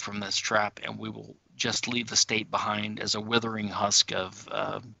escape from this trap, and we will just leave the state behind as a withering husk of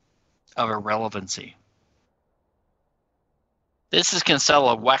irrelevancy. This is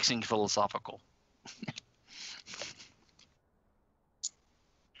Kinsella waxing philosophical.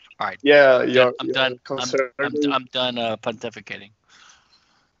 All right. Yeah, I'm done pontificating.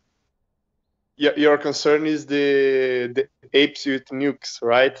 Your concern is the apes with nukes,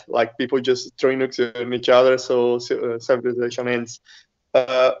 right? Like people just throwing nukes on each other, so civilization ends.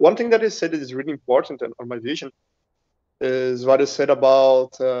 One thing that you said is really important on my vision is what you said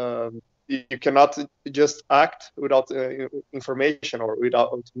about you cannot just act without information or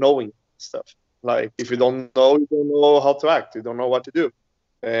without knowing stuff. Like if you don't know how to act, you don't know what to do,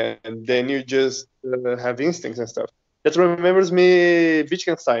 and then you just have instincts and stuff. That remembers me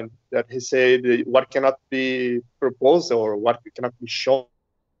Wittgenstein, that he said what cannot be proposed or what cannot be shown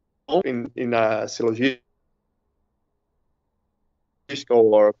in a syllogism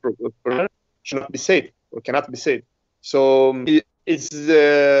or should not be said or cannot be said. So it's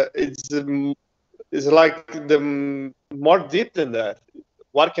like the more deep than that.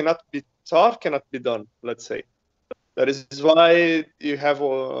 What cannot be taught cannot be done, let's say. That is why you have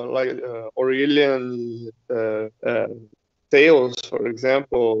Aurelian tales, for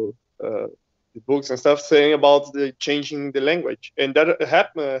example, the books and stuff saying about the changing the language, and that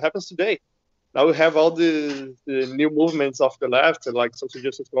happens today. Now we have all the new movements of the left, like social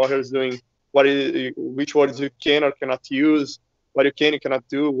justice warriors doing which words you can or cannot use, what you can cannot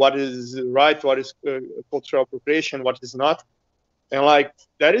do, what is right, what is cultural appropriation, what is not. And like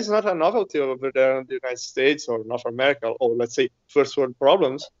that is not a novelty over there in the United States or North America, or let's say first world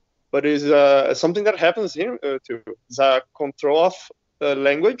problems, but is something that happens here too. It's a control of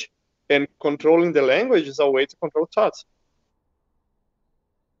language, and controlling the language is a way to control thoughts.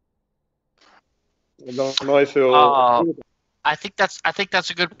 I don't know if you. I think that's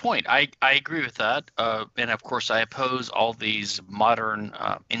a good point. I agree with that, and of course I oppose all these modern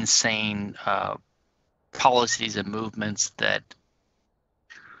insane policies and movements that.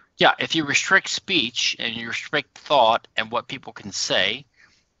 Yeah, if you restrict speech and you restrict thought and what people can say,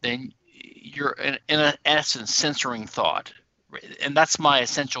 then you're in essence censoring thought, and that's my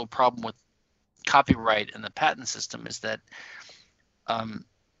essential problem with copyright and the patent system is that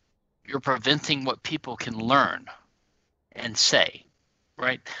you're preventing what people can learn and say,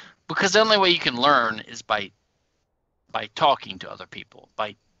 right? Because the only way you can learn is by talking to other people,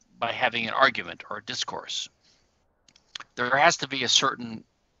 by having an argument or a discourse. There has to be a certain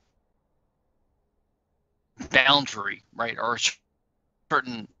boundary, right, or a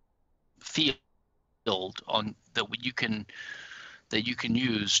certain field on that you can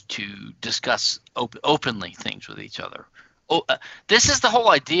use to discuss openly things with each other. This is the whole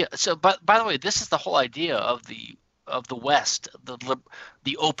idea. So, but by the way, this is the whole idea of the West,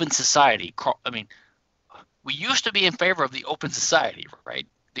 the open society. I mean, we used to be in favor of the open society, right?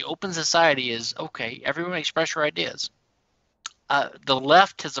 The open society is okay. Everyone express your ideas. The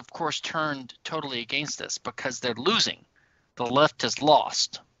left has, of course, turned totally against this because they're losing. The left has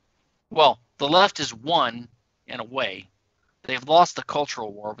lost. Well, the left has won in a way. They've lost the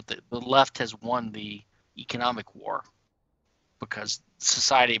cultural war, but the left has won the economic war because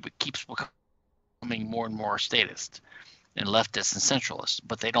society keeps becoming more and more statist and leftist and centralist,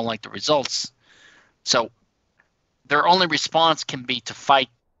 but they don't like the results. So their only response can be to fight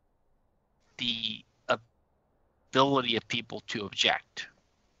the ability of people to object.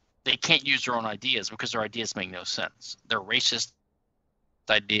 They can't use their own ideas because their ideas make no sense. They're racist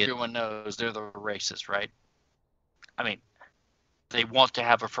ideas. Everyone knows they're the racist, right? I mean, they want to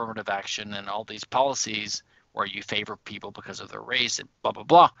have affirmative action and all these policies where you favor people because of their race and blah, blah,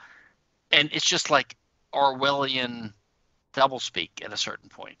 blah. And it's just like Orwellian doublespeak at a certain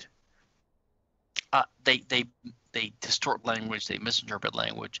point. They distort language, they misinterpret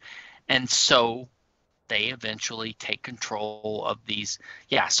language, and so they eventually take control of these.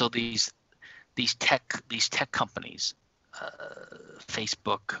 Yeah, so these tech companies,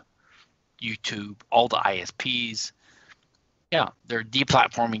 Facebook, YouTube, all the ISPs. Yeah, they're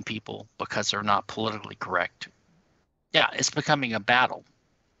deplatforming people because they're not politically correct. Yeah, it's becoming a battle,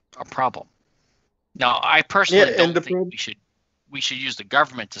 a problem. Now, I personally don't think we should use the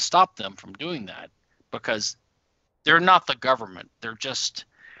government to stop them from doing that, because they're not the government. They're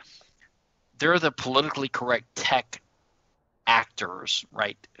the politically correct tech actors,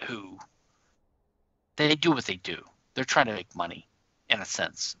 right? Who they do what they do. They're trying to make money, in a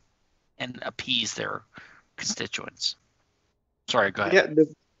sense, and appease their constituents. Sorry, go ahead. Yeah,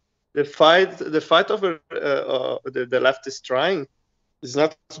 the fight over the left is trying is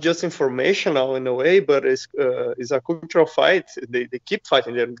not just informational in a way, but it's a cultural fight. They keep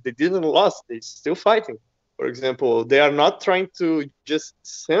fighting. They didn't lose. They're still fighting. For example, they are not trying to just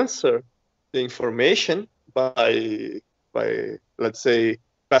censor the information by let's say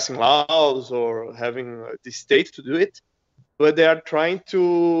passing laws or having the state to do it, but they are trying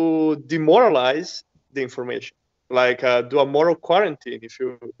to demoralize the information, like do a moral quarantine. If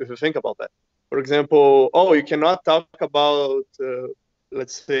you think about that, for example, you cannot talk about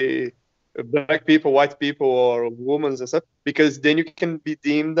let's say black people, white people, or women and stuff, because then you can be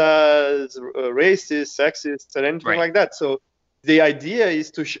deemed as racist, sexist, or anything like that. So the idea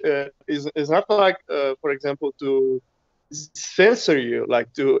is to is not like for example to censor you,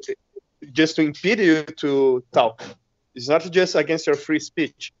 like to just to impede you to talk. It's not just against your free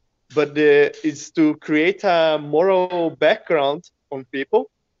speech, but it's to create a moral background on people,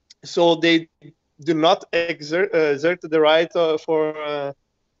 so they do not exert the right for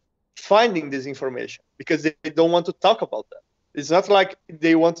finding this information, because they don't want to talk about that. It's not like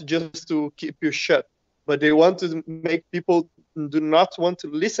they want just to keep you shut, but they want to make people do not want to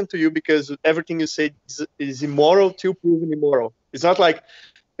listen to you because everything you say is immoral till proven immoral. It's not like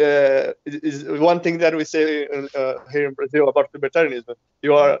is one thing that we say here in Brazil about libertarianism.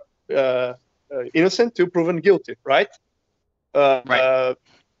 You are innocent till proven guilty, right? Right.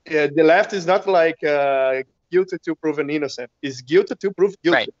 The left is not like guilty till proven innocent. It's guilty till proved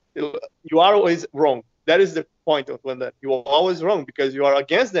guilty. Right. You are always wrong. That is the point of when that you are always wrong, because you are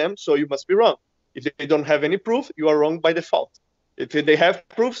against them, so you must be wrong. If they don't have any proof, you are wrong by default. If they have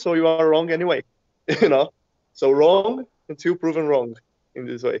proof, so you are wrong anyway. So wrong until proven wrong in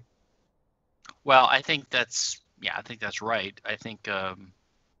this way. Well, I think that's right. I think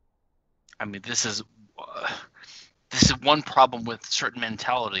this is one problem with certain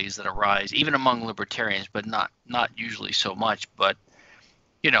mentalities that arise even among libertarians, but not usually so much. But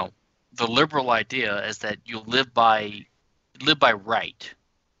the liberal idea is that you live by right,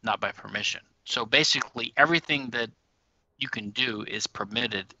 not by permission. So basically, everything that you can do is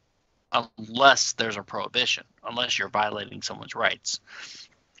permitted unless there's a prohibition, unless you're violating someone's rights.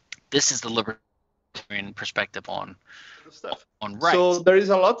 This is the libertarian perspective on rights. So there is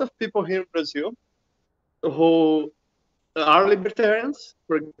a lot of people here in Brazil who are libertarians,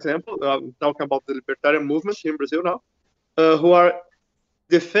 for example. I'm talking about the libertarian movement here in Brazil now, who are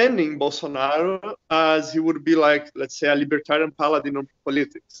defending Bolsonaro as he would be like, let's say, a libertarian paladin of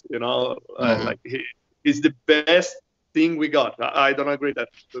politics. Like he's the best thing we got. I don't agree with that.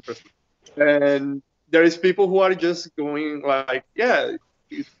 And there is people who are just going like, yeah,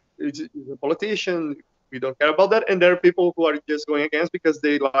 he's a politician, we don't care about that. And there are people who are just going against because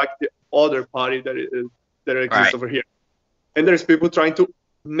they like the other party that exists over here. And there's people trying to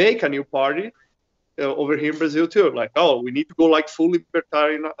make a new party over here in Brazil too. Like, we need to go like full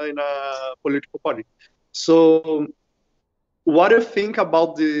libertarian in a political party. So what do you think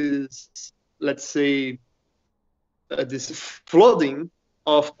about this, let's say, this flooding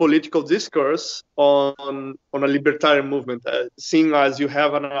of political discourse on a libertarian movement, seeing as you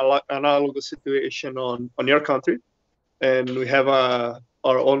have an analogous situation on your country, and we have our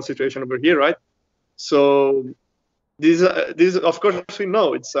own situation over here, right? So this of course we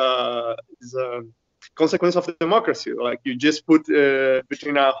know it's a consequence of democracy. Like you just put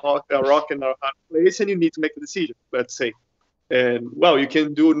between a rock and a hard place, and you need to make a decision, let's say. And you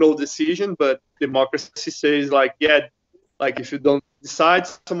can do no decision, but democracy says like, yeah, like if you don't decide,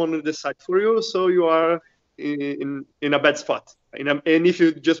 someone will decide for you, so you are in a bad spot. And if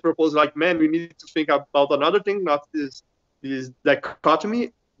you just propose like, man, we need to think about another thing, not this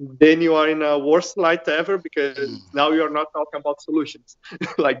dichotomy, then you are in a worst light ever, because now you are not talking about solutions.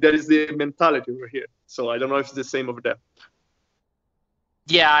 Like that is the mentality over here. So I don't know if it's the same over there.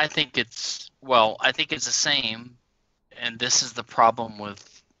 Yeah, I think it's the same. And this is the problem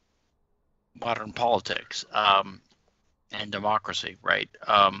with modern politics and democracy, right?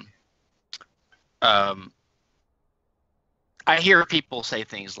 I hear people say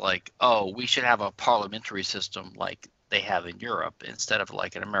things like, we should have a parliamentary system like they have in Europe instead of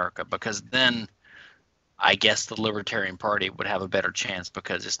like in America, because then I guess the Libertarian Party would have a better chance,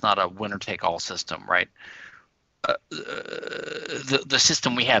 because it's not a winner-take-all system, right? the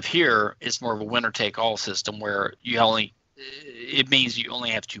system we have here is more of a winner-take-all system where it means you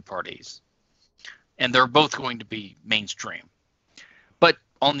only have two parties, and they're both going to be mainstream. But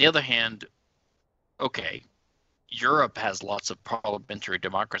on the other hand, okay, Europe has lots of parliamentary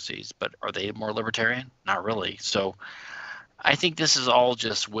democracies, but are they more libertarian? Not really. So I think this is all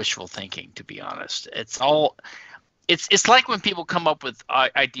just wishful thinking, to be honest. It's like when people come up with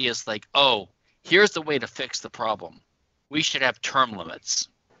ideas like, oh, here's the way to fix the problem. We should have term limits.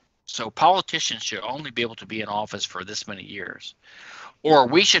 So politicians should only be able to be in office for this many years. Or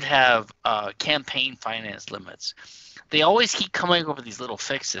we should have campaign finance limits. They always keep coming up with these little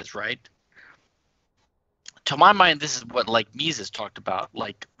fixes, right? To my mind, this is what like Mises talked about.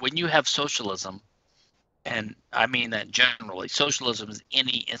 Like when you have socialism, and I mean that generally, socialism is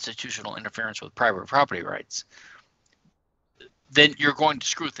any institutional interference with private property rights, then you're going to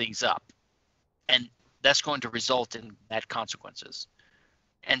screw things up. And that's going to result in bad consequences.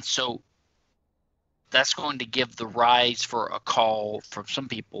 And so that's going to give the rise for a call from some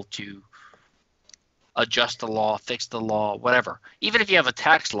people to adjust the law, fix the law, whatever. Even if you have a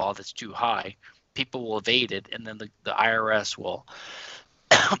tax law that's too high, people will evade it, and then the IRS will,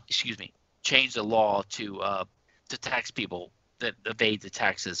 excuse me, change the law to tax people that evade the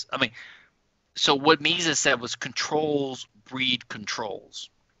taxes. I mean, so what Mises said was controls breed controls.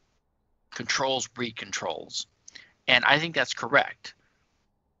 Controls breed controls. And I think that's correct.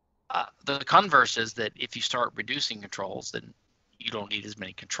 The converse is that if you start reducing controls, then you don't need as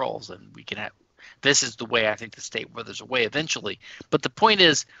many controls, and we can have. This is the way I think the state withers away eventually. But the point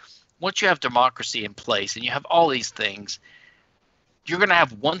is, once you have democracy in place and you have all these things, you're going to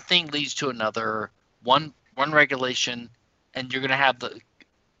have one thing leads to another, one regulation, and you're going to have the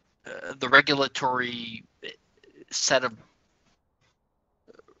regulatory set of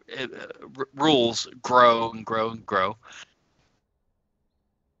rules grow and grow and grow.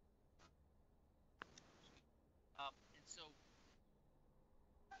 And so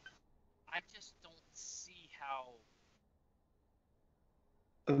I just don't see how.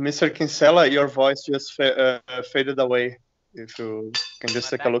 Mr. Kinsella, your voice just faded away. If you can just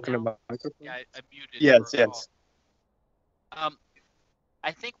take a look in the microphone. Yeah, I muted. Yes.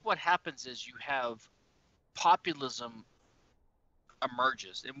 I think what happens is you have populism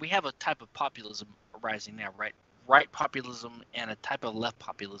emerges, and we have a type of populism arising now, right? Right populism and a type of left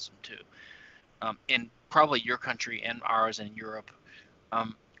populism too. In probably your country and ours and Europe,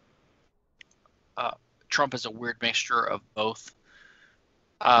 Trump is a weird mixture of both.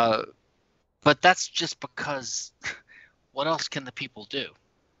 But that's just because what else can the people do?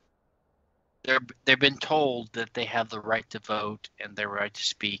 They've been told that they have the right to vote and their right to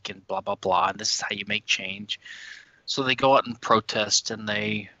speak and blah blah blah, and this is how you make change. So they go out and protest, and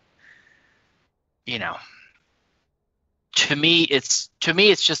they, to me it's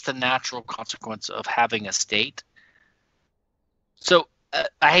just a natural consequence of having a state. So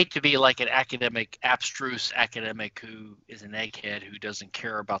I hate to be like an abstruse academic who is an egghead who doesn't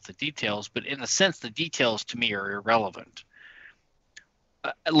care about the details, but in a sense, the details to me are irrelevant.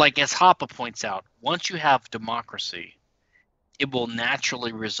 Like as Hoppe points out, once you have democracy, it will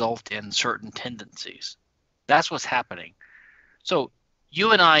naturally result in certain tendencies. That's what's happening. So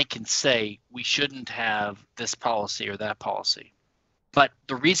you and I can say we shouldn't have this policy or that policy, but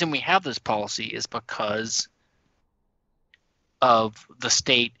the reason we have this policy is because of the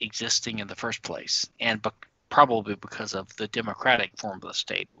state existing in the first place, and probably because of the democratic form of the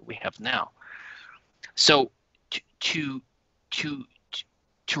state we have now. So to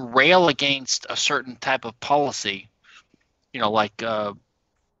rail against a certain type of policy, like a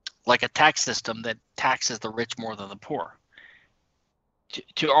tax system that taxes the rich more than the poor,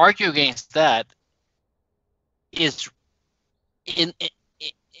 to argue against that is in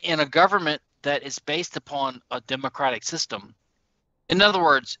a government that is based upon a democratic system. In other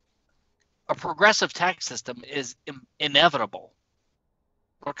words, a progressive tax system is inevitable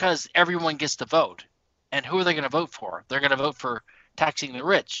because everyone gets to vote. And who are they going to vote for? They're going to vote for taxing the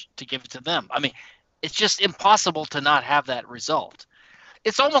rich to give it to them. I mean, it's just impossible to not have that result.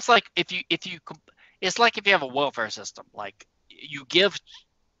 It's almost like it's like if you have a welfare system, like you give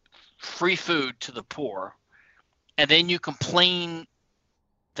free food to the poor, and then you complain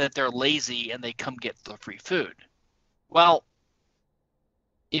that they're lazy and they come get the free food. Well,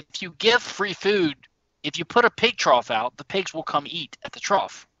 if you give free food, if you put a pig trough out, the pigs will come eat at the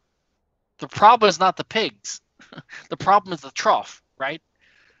trough. The problem is not the pigs. The problem is the trough, right?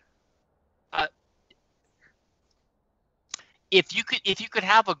 If you could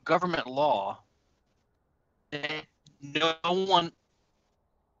have a government law that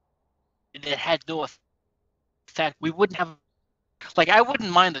had no effect effect, we wouldn't have, like, I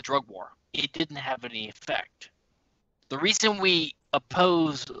wouldn't mind the drug war. It didn't have any effect. The reason we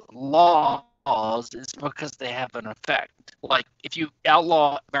oppose laws is because they have an effect. Like, if you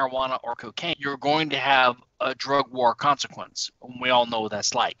outlaw marijuana or cocaine, you're going to have a drug war consequence. We all know what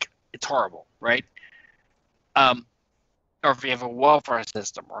that's like. It's horrible, right? Or if you have a welfare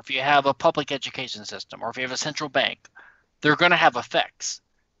system, or if you have a public education system, or if you have a central bank, they're going to have effects.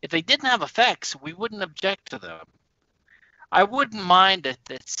 If they didn't have effects, we wouldn't object to them. I wouldn't mind if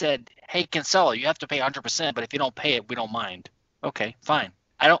it said, hey, Kinsella, you have to pay 100%, but if you don't pay it, we don't mind. Okay, fine.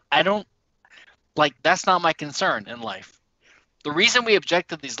 I don't, like, that's not my concern in life. The reason we object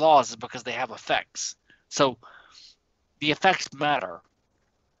to these laws is because they have effects. So the effects matter.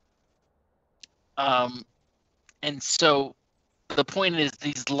 And so the point is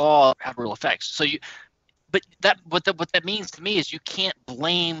these laws have real effects. So but what that means to me is you can't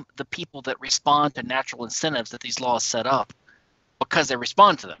blame the people that respond to natural incentives that these laws set up because they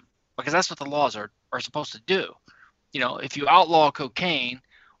respond to them, because that's what the laws are supposed to do. You know, if you outlaw cocaine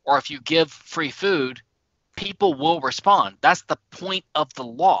or if you give free food, people will respond. That's the point of the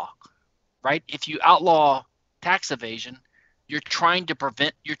law, right? If you outlaw tax evasion, you're trying to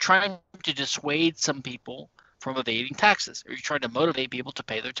dissuade some people from evading taxes, or you're trying to motivate people to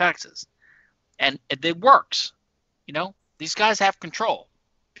pay their taxes. And it works. You know, these guys have control.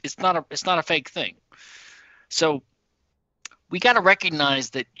 It's not a fake thing. So we got to recognize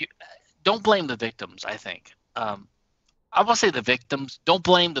that don't blame the victims, I think. I will say the victims. Don't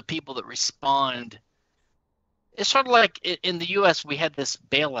blame the people that respond. It's sort of like in the U.S. we had this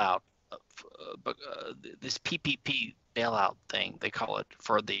bailout, this PPP bailout thing, they call it,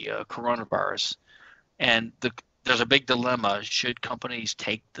 for the coronavirus. And there's a big dilemma. Should companies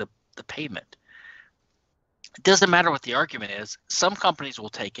take the payment? It doesn't matter what the argument is. Some companies will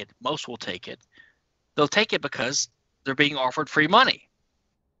take it. Most will take it. They'll take it because they're being offered free money.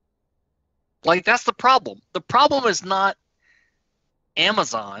 Like, that's the problem. The problem is not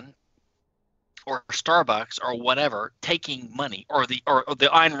Amazon or Starbucks or whatever taking money, or the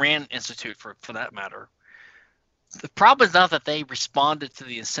Ayn Rand Institute for that matter. The problem is not that they responded to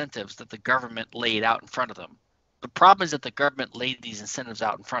the incentives that the government laid out in front of them. The problem is that the government laid these incentives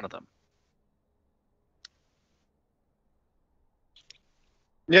out in front of them.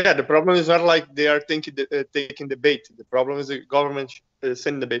 Yeah, the problem is not like they are taking the bait. The problem is the government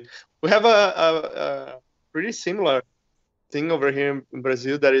sending the bait. We have a pretty similar thing over here in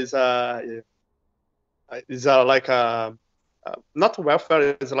Brazil that is like not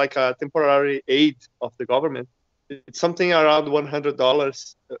welfare. It's like a temporary aid of the government. It's something around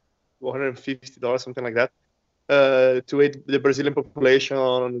 $100, $150, something like that, to aid the Brazilian population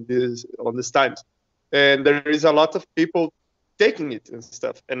on these times. And there is a lot of people taking it and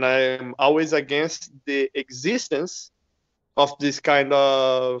stuff. And I'm always against the existence of this kind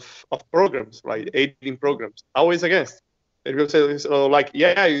of programs, like aiding programs. Always against. And people say, so like,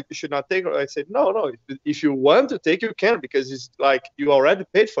 yeah, you should not take it. I said, no. If you want to take, you can, because it's like you already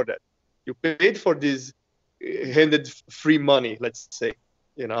paid for that. You paid for this handed free money, let's say,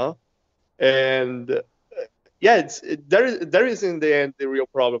 you know. And yeah, there is in the end the real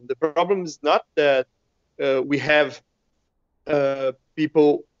problem. The problem is not that we have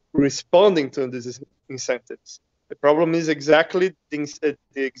people responding to these incentives. The problem is exactly the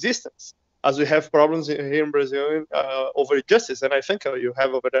existence, as we have problems here in Brazil over justice, and I think you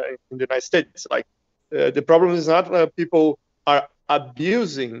have over there in the United States. Like the problem is not people are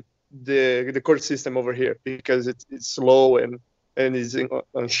abusing the court system over here because it's slow and is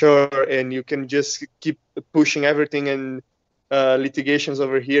unsure, and you can just keep pushing everything, and litigations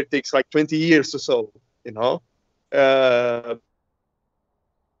over here takes like 20 years or so, you know. The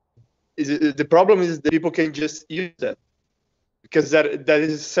problem is that people can just use that because that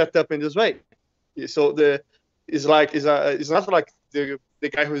is set up in this way. So it's not like the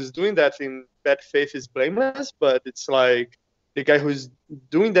guy who's doing that in bad faith is blameless, but it's like the guy who's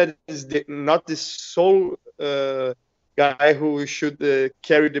doing that is not the sole guy who should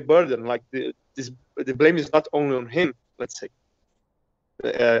carry the burden. Like the blame is not only on him. Let's say.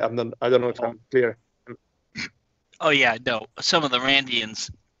 I don't know if I'm clear. Oh yeah, no. Some of the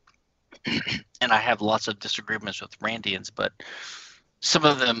Randians, and I have lots of disagreements with Randians, but some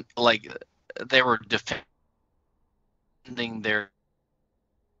of them, like, they were defending their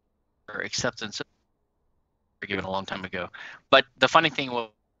acceptance given a long time ago. But the funny thing was,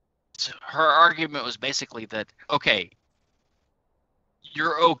 her argument was basically that, okay,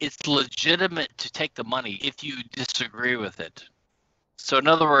 it's legitimate to take the money if you disagree with it. So in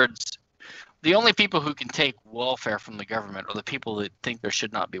other words, the only people who can take welfare from the government are the people that think there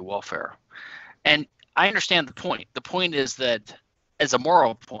should not be welfare. And I understand the point. The point is that, as a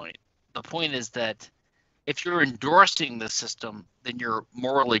moral point, the point is that if you're endorsing the system, then you're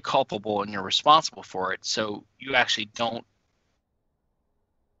morally culpable and you're responsible for it. So you actually don't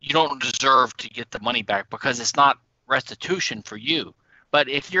deserve to get the money back because it's not restitution for you. But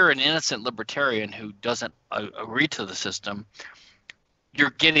if you're an innocent libertarian who doesn't agree to the system,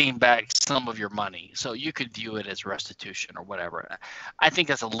 you're getting back some of your money. So you could view it as restitution or whatever. I think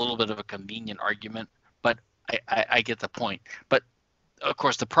that's a little bit of a convenient argument, but I get the point. But of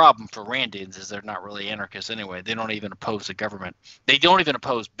course, the problem for Randians is they're not really anarchists anyway. They don't even oppose the government. They don't even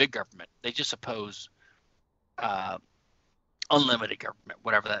oppose big government. They just oppose unlimited government,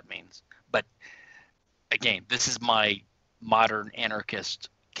 whatever that means. But again, this is my modern anarchist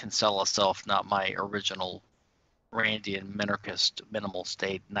Kinsella self, not my original Randian minarchist minimal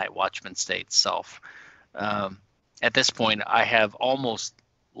state Night Watchman state self. At this point, I have almost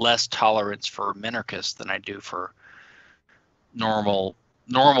less tolerance for minarchists than I do for normal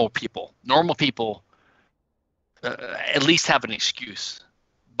people. Normal people at least have an excuse,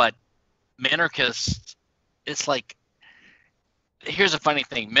 but minarchists, it's like, here's a funny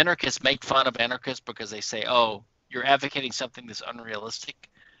thing. Minarchists make fun of anarchists because they say, oh, you're advocating something that's unrealistic.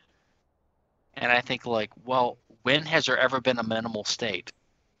 And I think, like, well, when has there ever been a minimal state?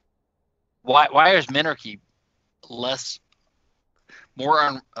 Why is minarchy less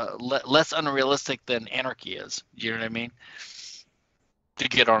unrealistic than anarchy is? You know what I mean? To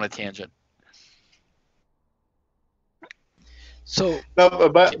get on a tangent. So no,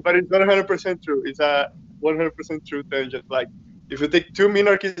 but it's 100% true. It's a 100% true tangent. Like, if you take two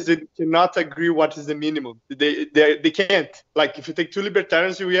minarchists, they cannot agree what is the minimum. They can't. Like, if you take two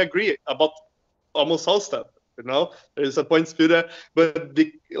libertarians, we agree about almost all stuff. You know, there's a point still there, but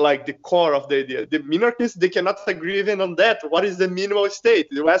the core of the idea, the minarchists, they cannot agree even on that. What is the minimal state?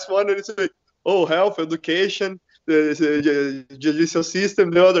 The last one is like, oh, health, education, the judicial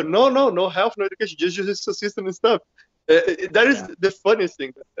system. The other, no health, no education, just judicial system and stuff. That is the funniest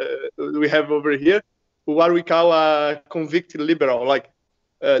thing we have over here. What we call a convicted liberal, like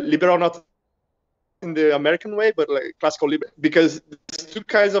liberal not in the American way, but like classical liberal, because there's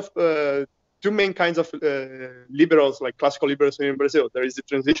two main kinds of liberals, like classical liberals in Brazil. There is the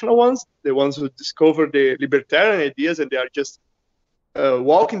transitional ones, the ones who discover the libertarian ideas and they are just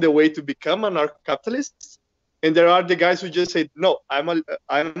walking the way to become anarcho-capitalists. And there are the guys who just say, no, I'm a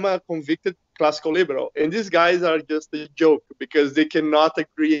convicted classical liberal. And these guys are just a joke because they cannot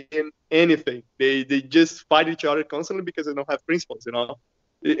agree in anything. They just fight each other constantly because they don't have principles, you know.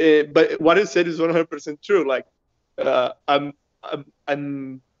 But what you said is 100% true. Like, I'm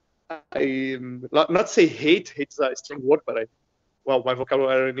not say hate is a strong word, but my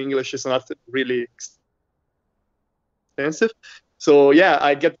vocabulary in English is not really extensive. So yeah,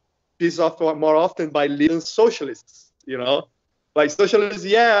 I get pissed off more often by leading socialists, you know, like socialists.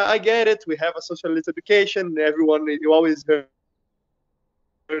 Yeah, I get it. We have a socialist education. Everyone, you always heard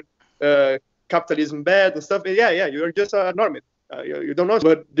capitalism bad and stuff. Yeah, you're just a normie. You don't know.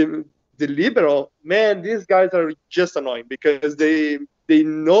 But the liberal, man, these guys are just annoying because they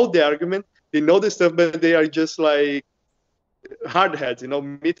know the argument, they know the stuff, but they are just like hardheads, you know,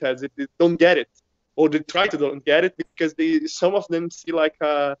 meatheads. They don't get it, or they try to don't get it because some of them see like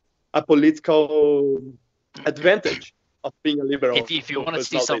a political advantage of being a liberal. If you want to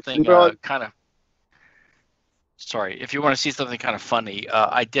see something if you want to see something kind of funny,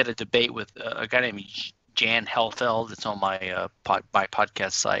 I did a debate with a guy named Jan Helfeld. It's on my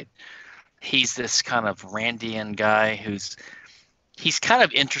podcast site. He's this kind of Randian guy he's kind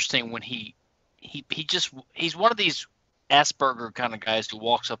of interesting when he's one of these Asperger kind of guys who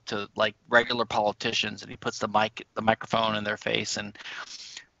walks up to like regular politicians and he puts the microphone in their face, and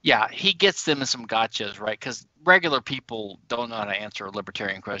yeah, he gets them in some gotchas, right? Because regular people don't know how to answer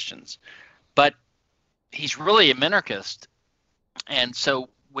libertarian questions, but he's really a minarchist, and so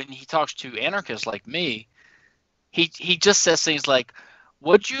when he talks to anarchists like me, he just says things like,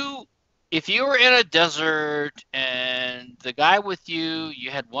 if you were in a desert and the guy with you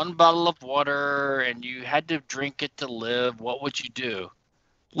had one bottle of water and you had to drink it to live, what would you do?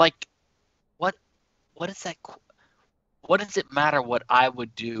 Like, what is that? What does it matter what I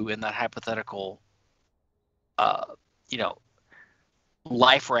would do in that hypothetical,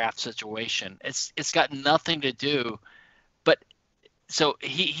 life raft situation? It's got nothing to do. But so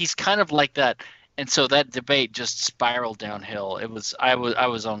he's kind of like that. And so that debate just spiraled downhill. I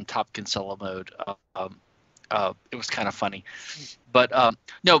was on top Kinsella mode. It was kind of funny, but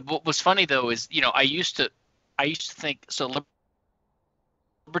no. What was funny though is, I used to think so.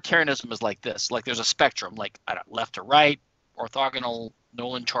 Libertarianism is like this. Like there's a spectrum, like left to right, orthogonal,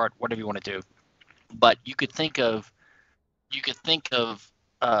 Nolan chart, whatever you want to do. But you could think of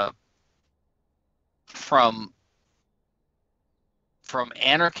from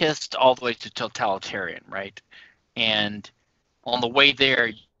anarchist all the way to totalitarian, right? And on the way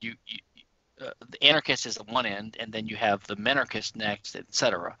there, the anarchist is at one end, and then you have the minarchist next,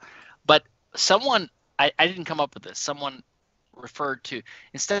 etc. But someone, I didn't come up with this. Someone referred to,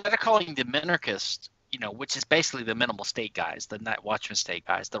 instead of calling the minarchist, which is basically the minimal state guys, the Night Watchman state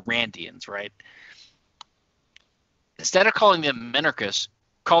guys, the Randians, right? Instead of calling them minarchists,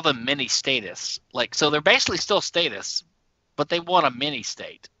 call them mini statists. So they're basically still statists, but they want a mini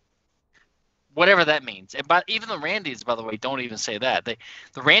state, whatever that means. And even the Randians, by the way, don't even say that. The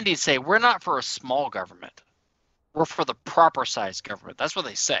Randians say, we're not for a small government. We're for the proper sized government. That's what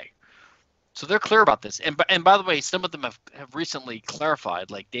they say. So they're clear about this. And by the way, some of them have recently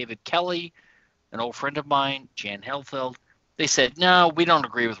clarified, like David Kelly, an old friend of mine, Jan Helfeld. They said, no, we don't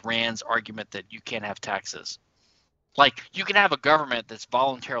agree with Rand's argument that you can't have taxes. Like, you can have a government that's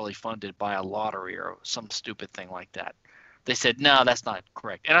voluntarily funded by a lottery or some stupid thing like that. They said, no, that's not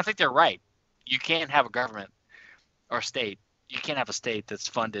correct. And I think they're right. You can't have a government or state. You can't have a state that's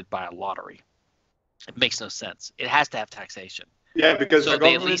funded by a lottery. It makes no sense. It has to have taxation. Yeah, because so the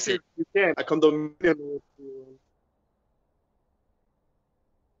government, you can. A condominium.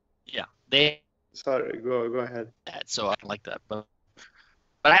 Yeah, they. Sorry, go ahead. So I like that, but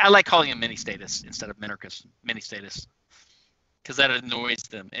I like calling them mini statists instead of minarchists, mini statists, because that annoys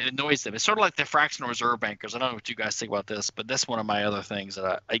them. It annoys them. It's sort of like the fractional reserve bankers. I don't know what you guys think about this, but that's one of my other things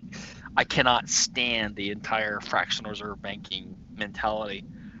that I cannot stand the entire fractional reserve banking mentality.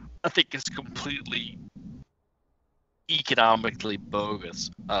 I think it's completely economically bogus.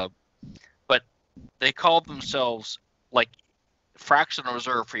 But they call themselves like fractional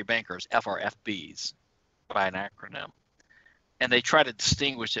reserve free bankers, FRFBs, by an acronym. And they try to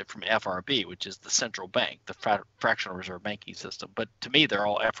distinguish it from FRB, which is the central bank, the fractional reserve banking system. But to me, they're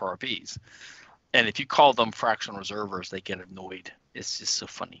all FRBs. And if you call them fractional reservers, they get annoyed. It's just so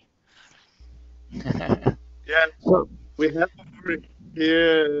funny. Yeah, so we have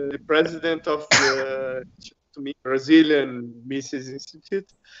here the president of the Brazilian Mises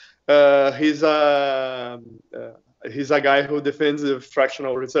Institute. He's a guy who defends the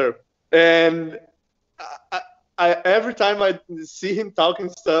fractional reserve. And every time I see him talking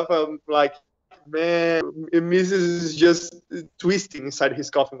stuff, I'm like, man, Mises is just twisting inside his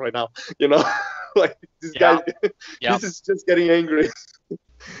coffin right now. Like this guy, this is just getting angry.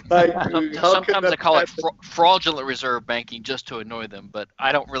 Like sometimes I call it fraudulent reserve banking just to annoy them, but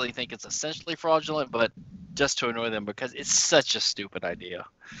I don't really think it's essentially fraudulent, but just to annoy them because it's such a stupid idea.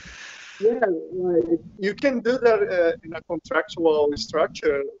 Yeah, like, you can do that in a contractual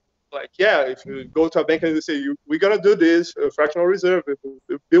structure. Like, yeah, if you go to a bank and you say, we're going to do this, fractional reserve,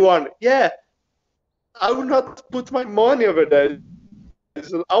 if you want, yeah, I will not put my money over there.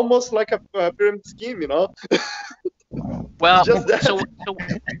 It's almost like a pyramid scheme, Well, so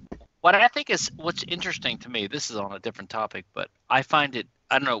what I think is what's interesting to me, this is on a different topic, but I find it,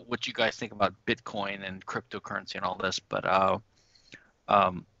 I don't know what you guys think about Bitcoin and cryptocurrency and all this, but I'm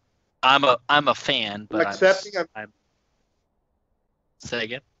a fan, but I'm say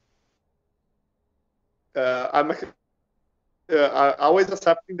again? I'm always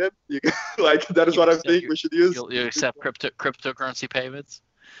accepting them. Like that is what I think we should use. You accept cryptocurrency payments?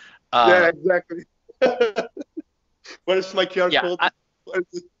 Yeah, exactly. Where's my QR code?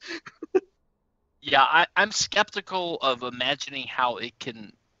 I'm skeptical of imagining how it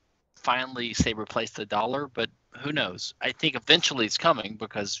can finally say replace the dollar, but who knows? I think eventually it's coming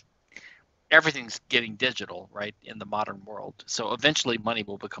because everything's getting digital, right, in the modern world. So eventually money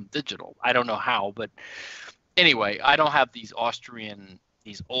will become digital. I don't know how, but anyway, I don't have these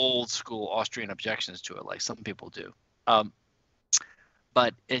old school Austrian objections to it like some people do.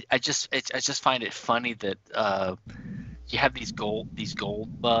 But I just find it funny that you have these gold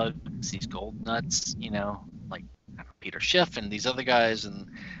bugs, these gold nuts, like Peter Schiff and these other guys, and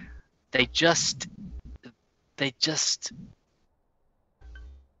they just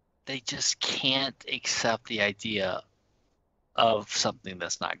can't accept the idea of something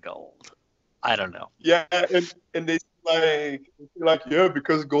that's not gold. I don't know. Yeah, and they like yeah,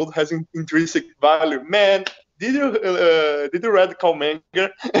 because gold has intrinsic value. Man, did you read Karl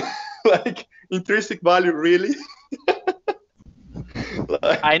Menger? Like intrinsic value, really?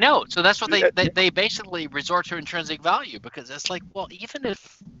 I know. So that's what they basically resort to intrinsic value, because it's like, well, even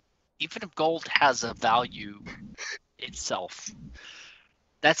if gold has a value itself,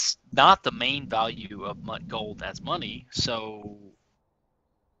 that's not the main value of gold as money. So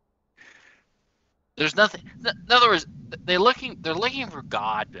There's nothing. In other words, they're looking for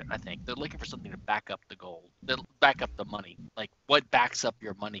God. I think they're looking for something to back up the gold, to back up the money. Like what backs up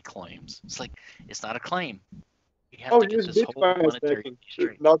your money claims? It's like it's not a claim. You have to get use this whole Bitcoin as monetary backing.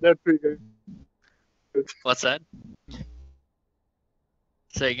 straight. Not that trigger. What's that?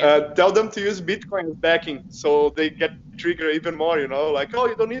 Say again. Tell them to use Bitcoin as backing, so they get triggered even more. You know, like, oh,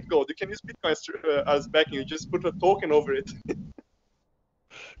 you don't need gold. You can use Bitcoin as backing. You just put a token over it.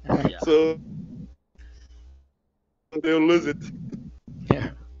 Yeah. So they'll lose it.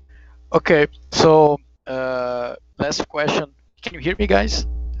 Yeah. Okay. So last question. Can you hear me, guys?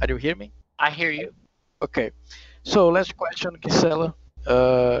 Are you hear me? I hear you. Okay. So last question, Gisela.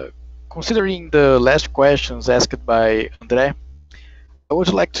 Considering the last questions asked by André, I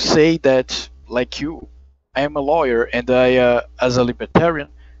would like to say that, like you, I am a lawyer and I, as a libertarian,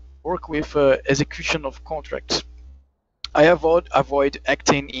 work with execution of contracts. I avoid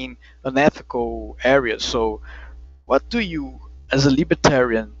acting in unethical areas. So, what do you, as a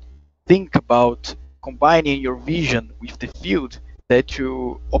libertarian, think about combining your vision with the field that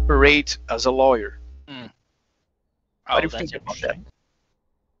you operate as a lawyer? Oh, What do you that's think about that?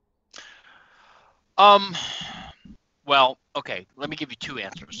 interesting. Well, okay. Let me give you two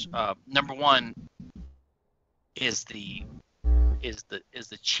answers. Number one is the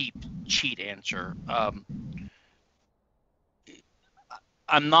cheat answer.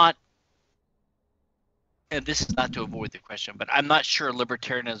 I'm not, and this is not to avoid the question, but I'm not sure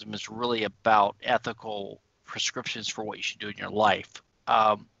libertarianism is really about ethical prescriptions for what you should do in your life.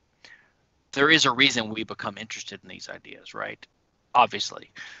 There is a reason we become interested in these ideas, right?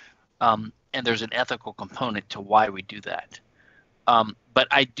 Obviously. And there's an ethical component to why we do that. But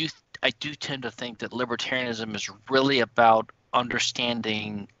I do tend to think that libertarianism is really about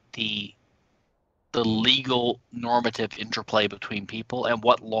understanding the legal normative interplay between people and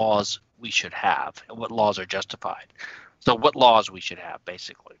what laws we should have and what laws are justified. So what laws we should have,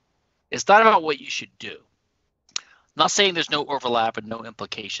 basically. It's not about what you should do. I'm not saying there's no overlap and no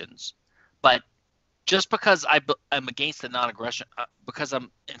implications, but just because I'm against the non-aggression, because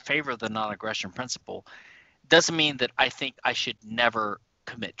I'm in favor of the non-aggression principle, doesn't mean that I think I should never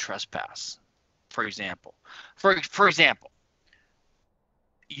commit trespass. For example,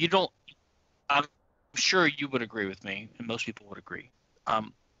 you don't. I'm sure you would agree with me, and most people would agree.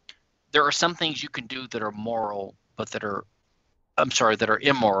 There are some things you can do that are moral, but that are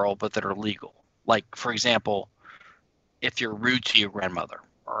immoral, but that are legal. Like, for example, if you're rude to your grandmother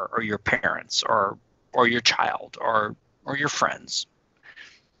or your parents or your child or your friends,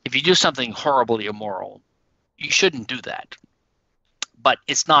 if you do something horribly immoral, you shouldn't do that. But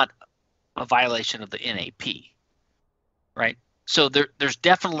it's not a violation of the NAP, right? So there's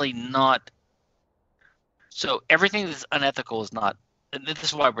definitely not. So everything that's unethical is not. And this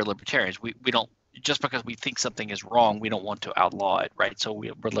is why we're libertarians. We don't, just because we think something is wrong, we don't want to outlaw it, right? So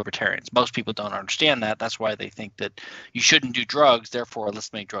we're libertarians. Most people don't understand that. That's why they think that you shouldn't do drugs. Therefore,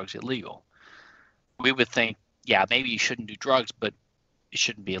 let's make drugs illegal. We would think, yeah, maybe you shouldn't do drugs, but it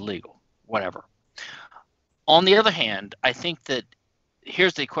shouldn't be illegal, whatever. On the other hand, I think that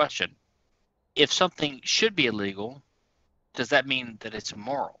here's the question. If something should be illegal, does that mean that it's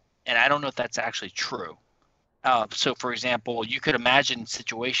immoral? And I don't know if that's actually true. So, for example, you could imagine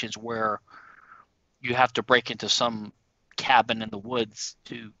situations where you have to break into some cabin in the woods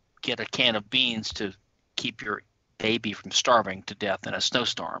to get a can of beans to keep your baby from starving to death in a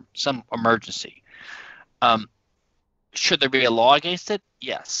snowstorm, some emergency. Should there be a law against it?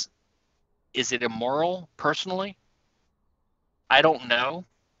 Yes. Is it immoral personally? I don't know.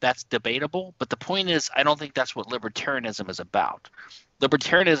 That's debatable. But the point is, I don't think that's what libertarianism is about.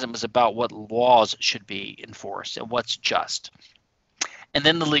 Libertarianism is about what laws should be enforced and what's just. And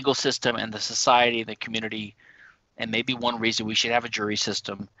then the legal system and the society, the community, and maybe one reason we should have a jury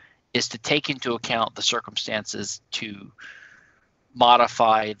system is to take into account the circumstances to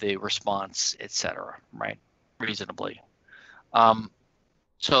modify the response, etc., right? Reasonably.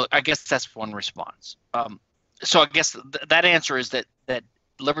 So I guess that's one response. So I guess that answer is that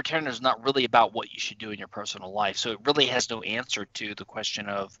libertarianism is not really about what you should do in your personal life. So it really has no answer to the question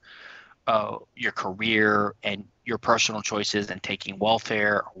of your career and your personal choices and taking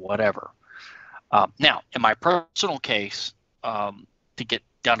welfare or whatever. Now, in my personal case, to get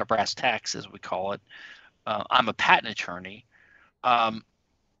down to brass tacks, as we call it, I'm a patent attorney.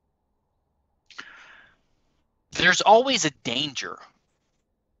 There's always a danger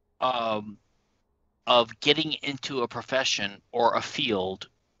of getting into a profession or a field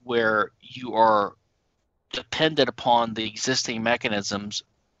where you are dependent upon the existing mechanisms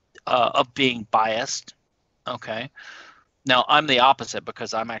of being biased, okay, Now I'm the opposite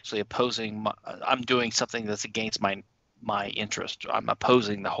because I'm actually opposing. I'm doing something that's against my interest. I'm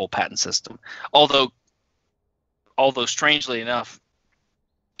opposing the whole patent system. Although strangely enough,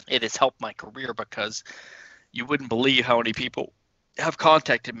 it has helped my career because you wouldn't believe how many people have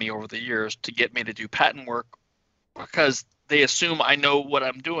contacted me over the years to get me to do patent work because they assume I know what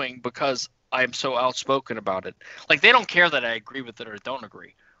I'm doing because I'm so outspoken about it. Like they don't care that I agree with it or don't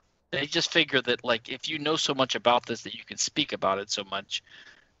agree. They just figure that like if you know so much about this that you can speak about it so much,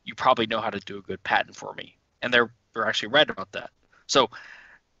 you probably know how to do a good patent for me. And they're actually right about that. So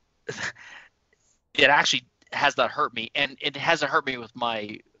it actually has not hurt me, and it hasn't hurt me with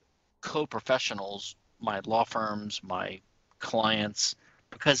my co-professionals, my law firms, my clients,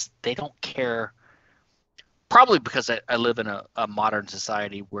 because they don't care. Probably because I live in a modern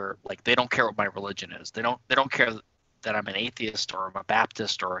society where like they don't care what my religion is. They don't care that I'm an atheist or I'm a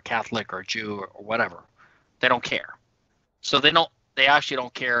Baptist or a Catholic or a Jew or whatever. They don't care. So they actually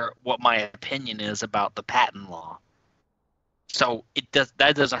don't care what my opinion is about the patent law. So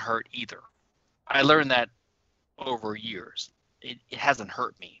that doesn't hurt either. I learned that over years. It hasn't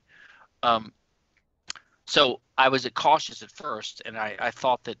hurt me. So I was cautious at first, and I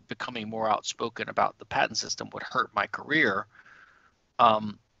thought that becoming more outspoken about the patent system would hurt my career.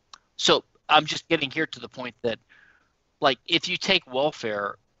 So I'm just getting here to the point that, like, if you take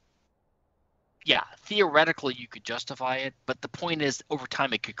welfare, yeah, theoretically you could justify it, but the point is over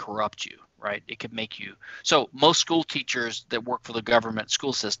time it could corrupt you, right? It could make you. So most school teachers that work for the government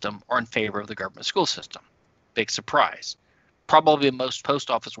school system are in favor of the government school system. Big surprise. Probably most post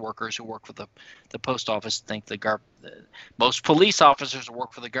office workers who work for the post office think most police officers who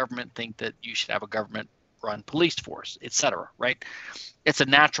work for the government think that you should have a government run police force, etc. Right? It's a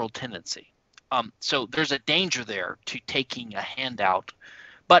natural tendency. So there's a danger there to taking a handout.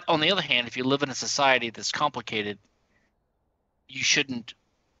 But on the other hand, if you live in a society that's complicated, you shouldn't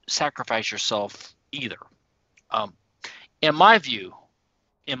sacrifice yourself either. In my view,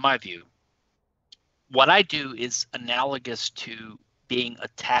 what I do is analogous to being a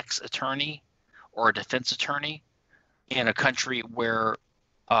tax attorney or a defense attorney in a country where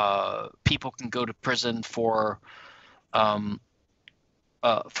people can go to prison for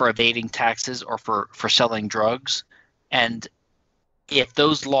evading taxes or for selling drugs. And if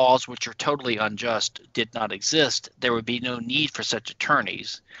those laws, which are totally unjust, did not exist, there would be no need for such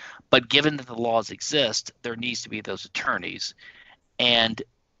attorneys. But given that the laws exist, there needs to be those attorneys. And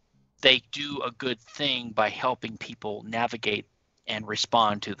they do a good thing by helping people navigate and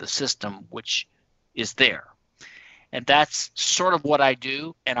respond to the system which is there. And that's sort of what I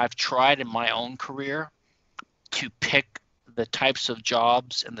do. And I've tried in my own career to pick the types of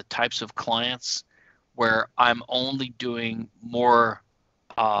jobs and the types of clients where I'm only doing more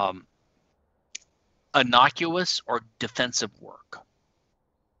innocuous or defensive work.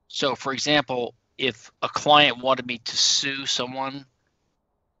 So, for example, if a client wanted me to sue someone,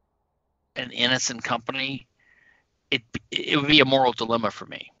 an innocent company, it would be a moral dilemma for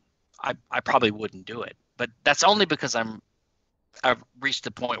me. I probably wouldn't do it, but that's only because I've reached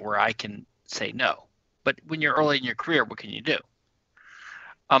the point where I can say no. But when you're early in your career, what can you do?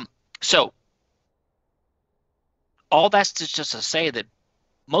 So all that's just to say that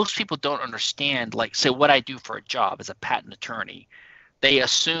most people don't understand, like, say what I do for a job as a patent attorney. They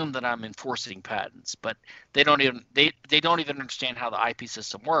assume that I'm enforcing patents, but they don't even understand how the IP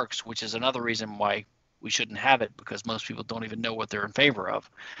system works, which is another reason why we shouldn't have it, because most people don't even know what they're in favor of.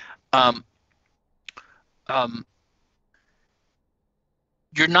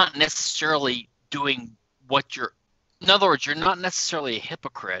 You're not necessarily doing what you're. In other words, you're not necessarily a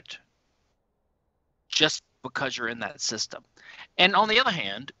hypocrite just because you're in that system. And on the other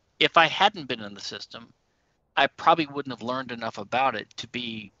hand, if I hadn't been in the system, I probably wouldn't have learned enough about it to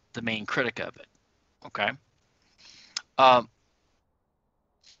be the main critic of it. Okay. On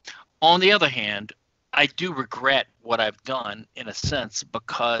the other hand, I do regret what I've done in a sense,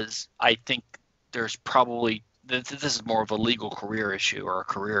 because I think there's probably, this is more of a legal career issue or a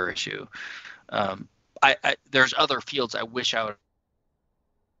career issue. There's other fields I wish I would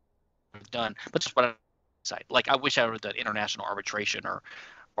have done, but just what I say, like I wish I would have done international arbitration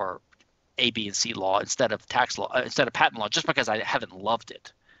or A, B, and C law instead of tax law, instead of patent law, just because I haven't loved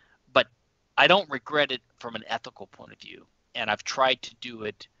it. But I don't regret it from an ethical point of view, and I've tried to do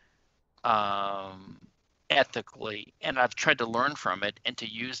it ethically, and I've tried to learn from it and to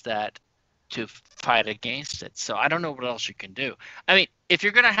use that to fight against it. So I don't know what else you can do. I mean, if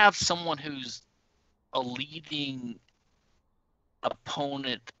you're going to have someone who's a leading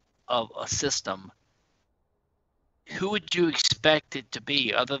opponent of a system, who would you expect it to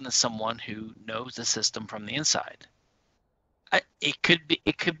be other than someone who knows the system from the inside? It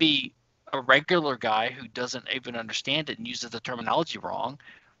could be a regular guy who doesn't even understand it and uses the terminology wrong,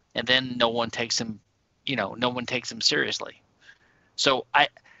 and then no one takes him seriously. So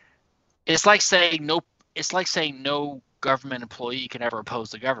it's like saying no government employee can ever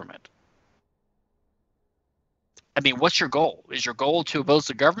oppose the government. I mean, what's your goal? Is your goal to oppose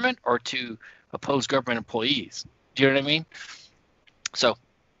the government or to oppose government employees? Do you know what I mean? So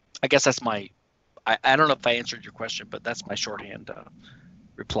I guess that's my, I don't know if I answered your question, but that's my shorthand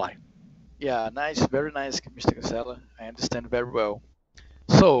reply. Yeah, nice, very nice, Mr. Casella. I understand very well.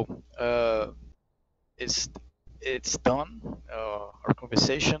 So, it's done, our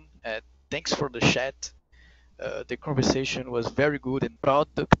conversation. Thanks for the chat. The conversation was very good and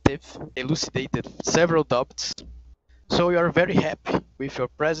productive, elucidated several doubts. So we are very happy with your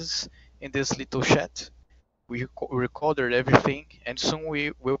presence in this little chat. We recorded everything, and soon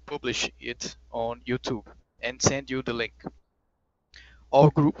we will publish it on YouTube and send you the link. All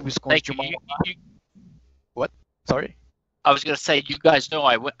group Thank you. What? Sorry? I was going to say, you guys know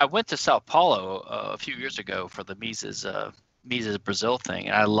I went to Sao Paulo a few years ago for the Mises Brazil thing,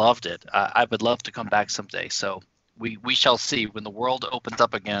 and I loved it. I would love to come back someday. So we shall see when the world opens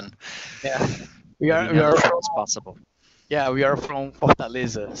up again. Yeah, we are from, possible. Yeah, we are from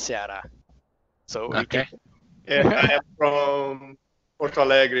Fortaleza, Ceará. So okay. Yeah, I am from Porto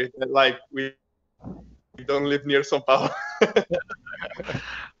Alegre. Like we don't live near São Paulo.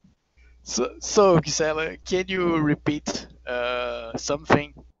 So Gisela, can you repeat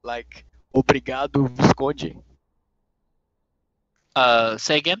something like "Obrigado, Visconde"?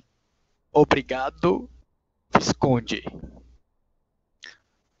 Say again. Obrigado, Visconde.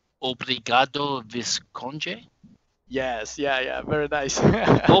 Obrigado, Visconde. Yes, yeah, very nice.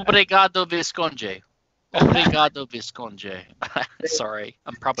 Obrigado, Visconde. Obrigado, Visconde. Sorry,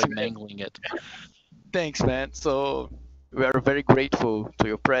 I'm probably mangling it. Thanks, man. So we are very grateful to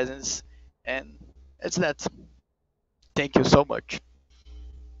your presence, and it's that. Thank you so much.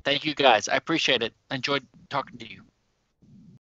 Thank you, guys. I appreciate it. I enjoyed talking to you.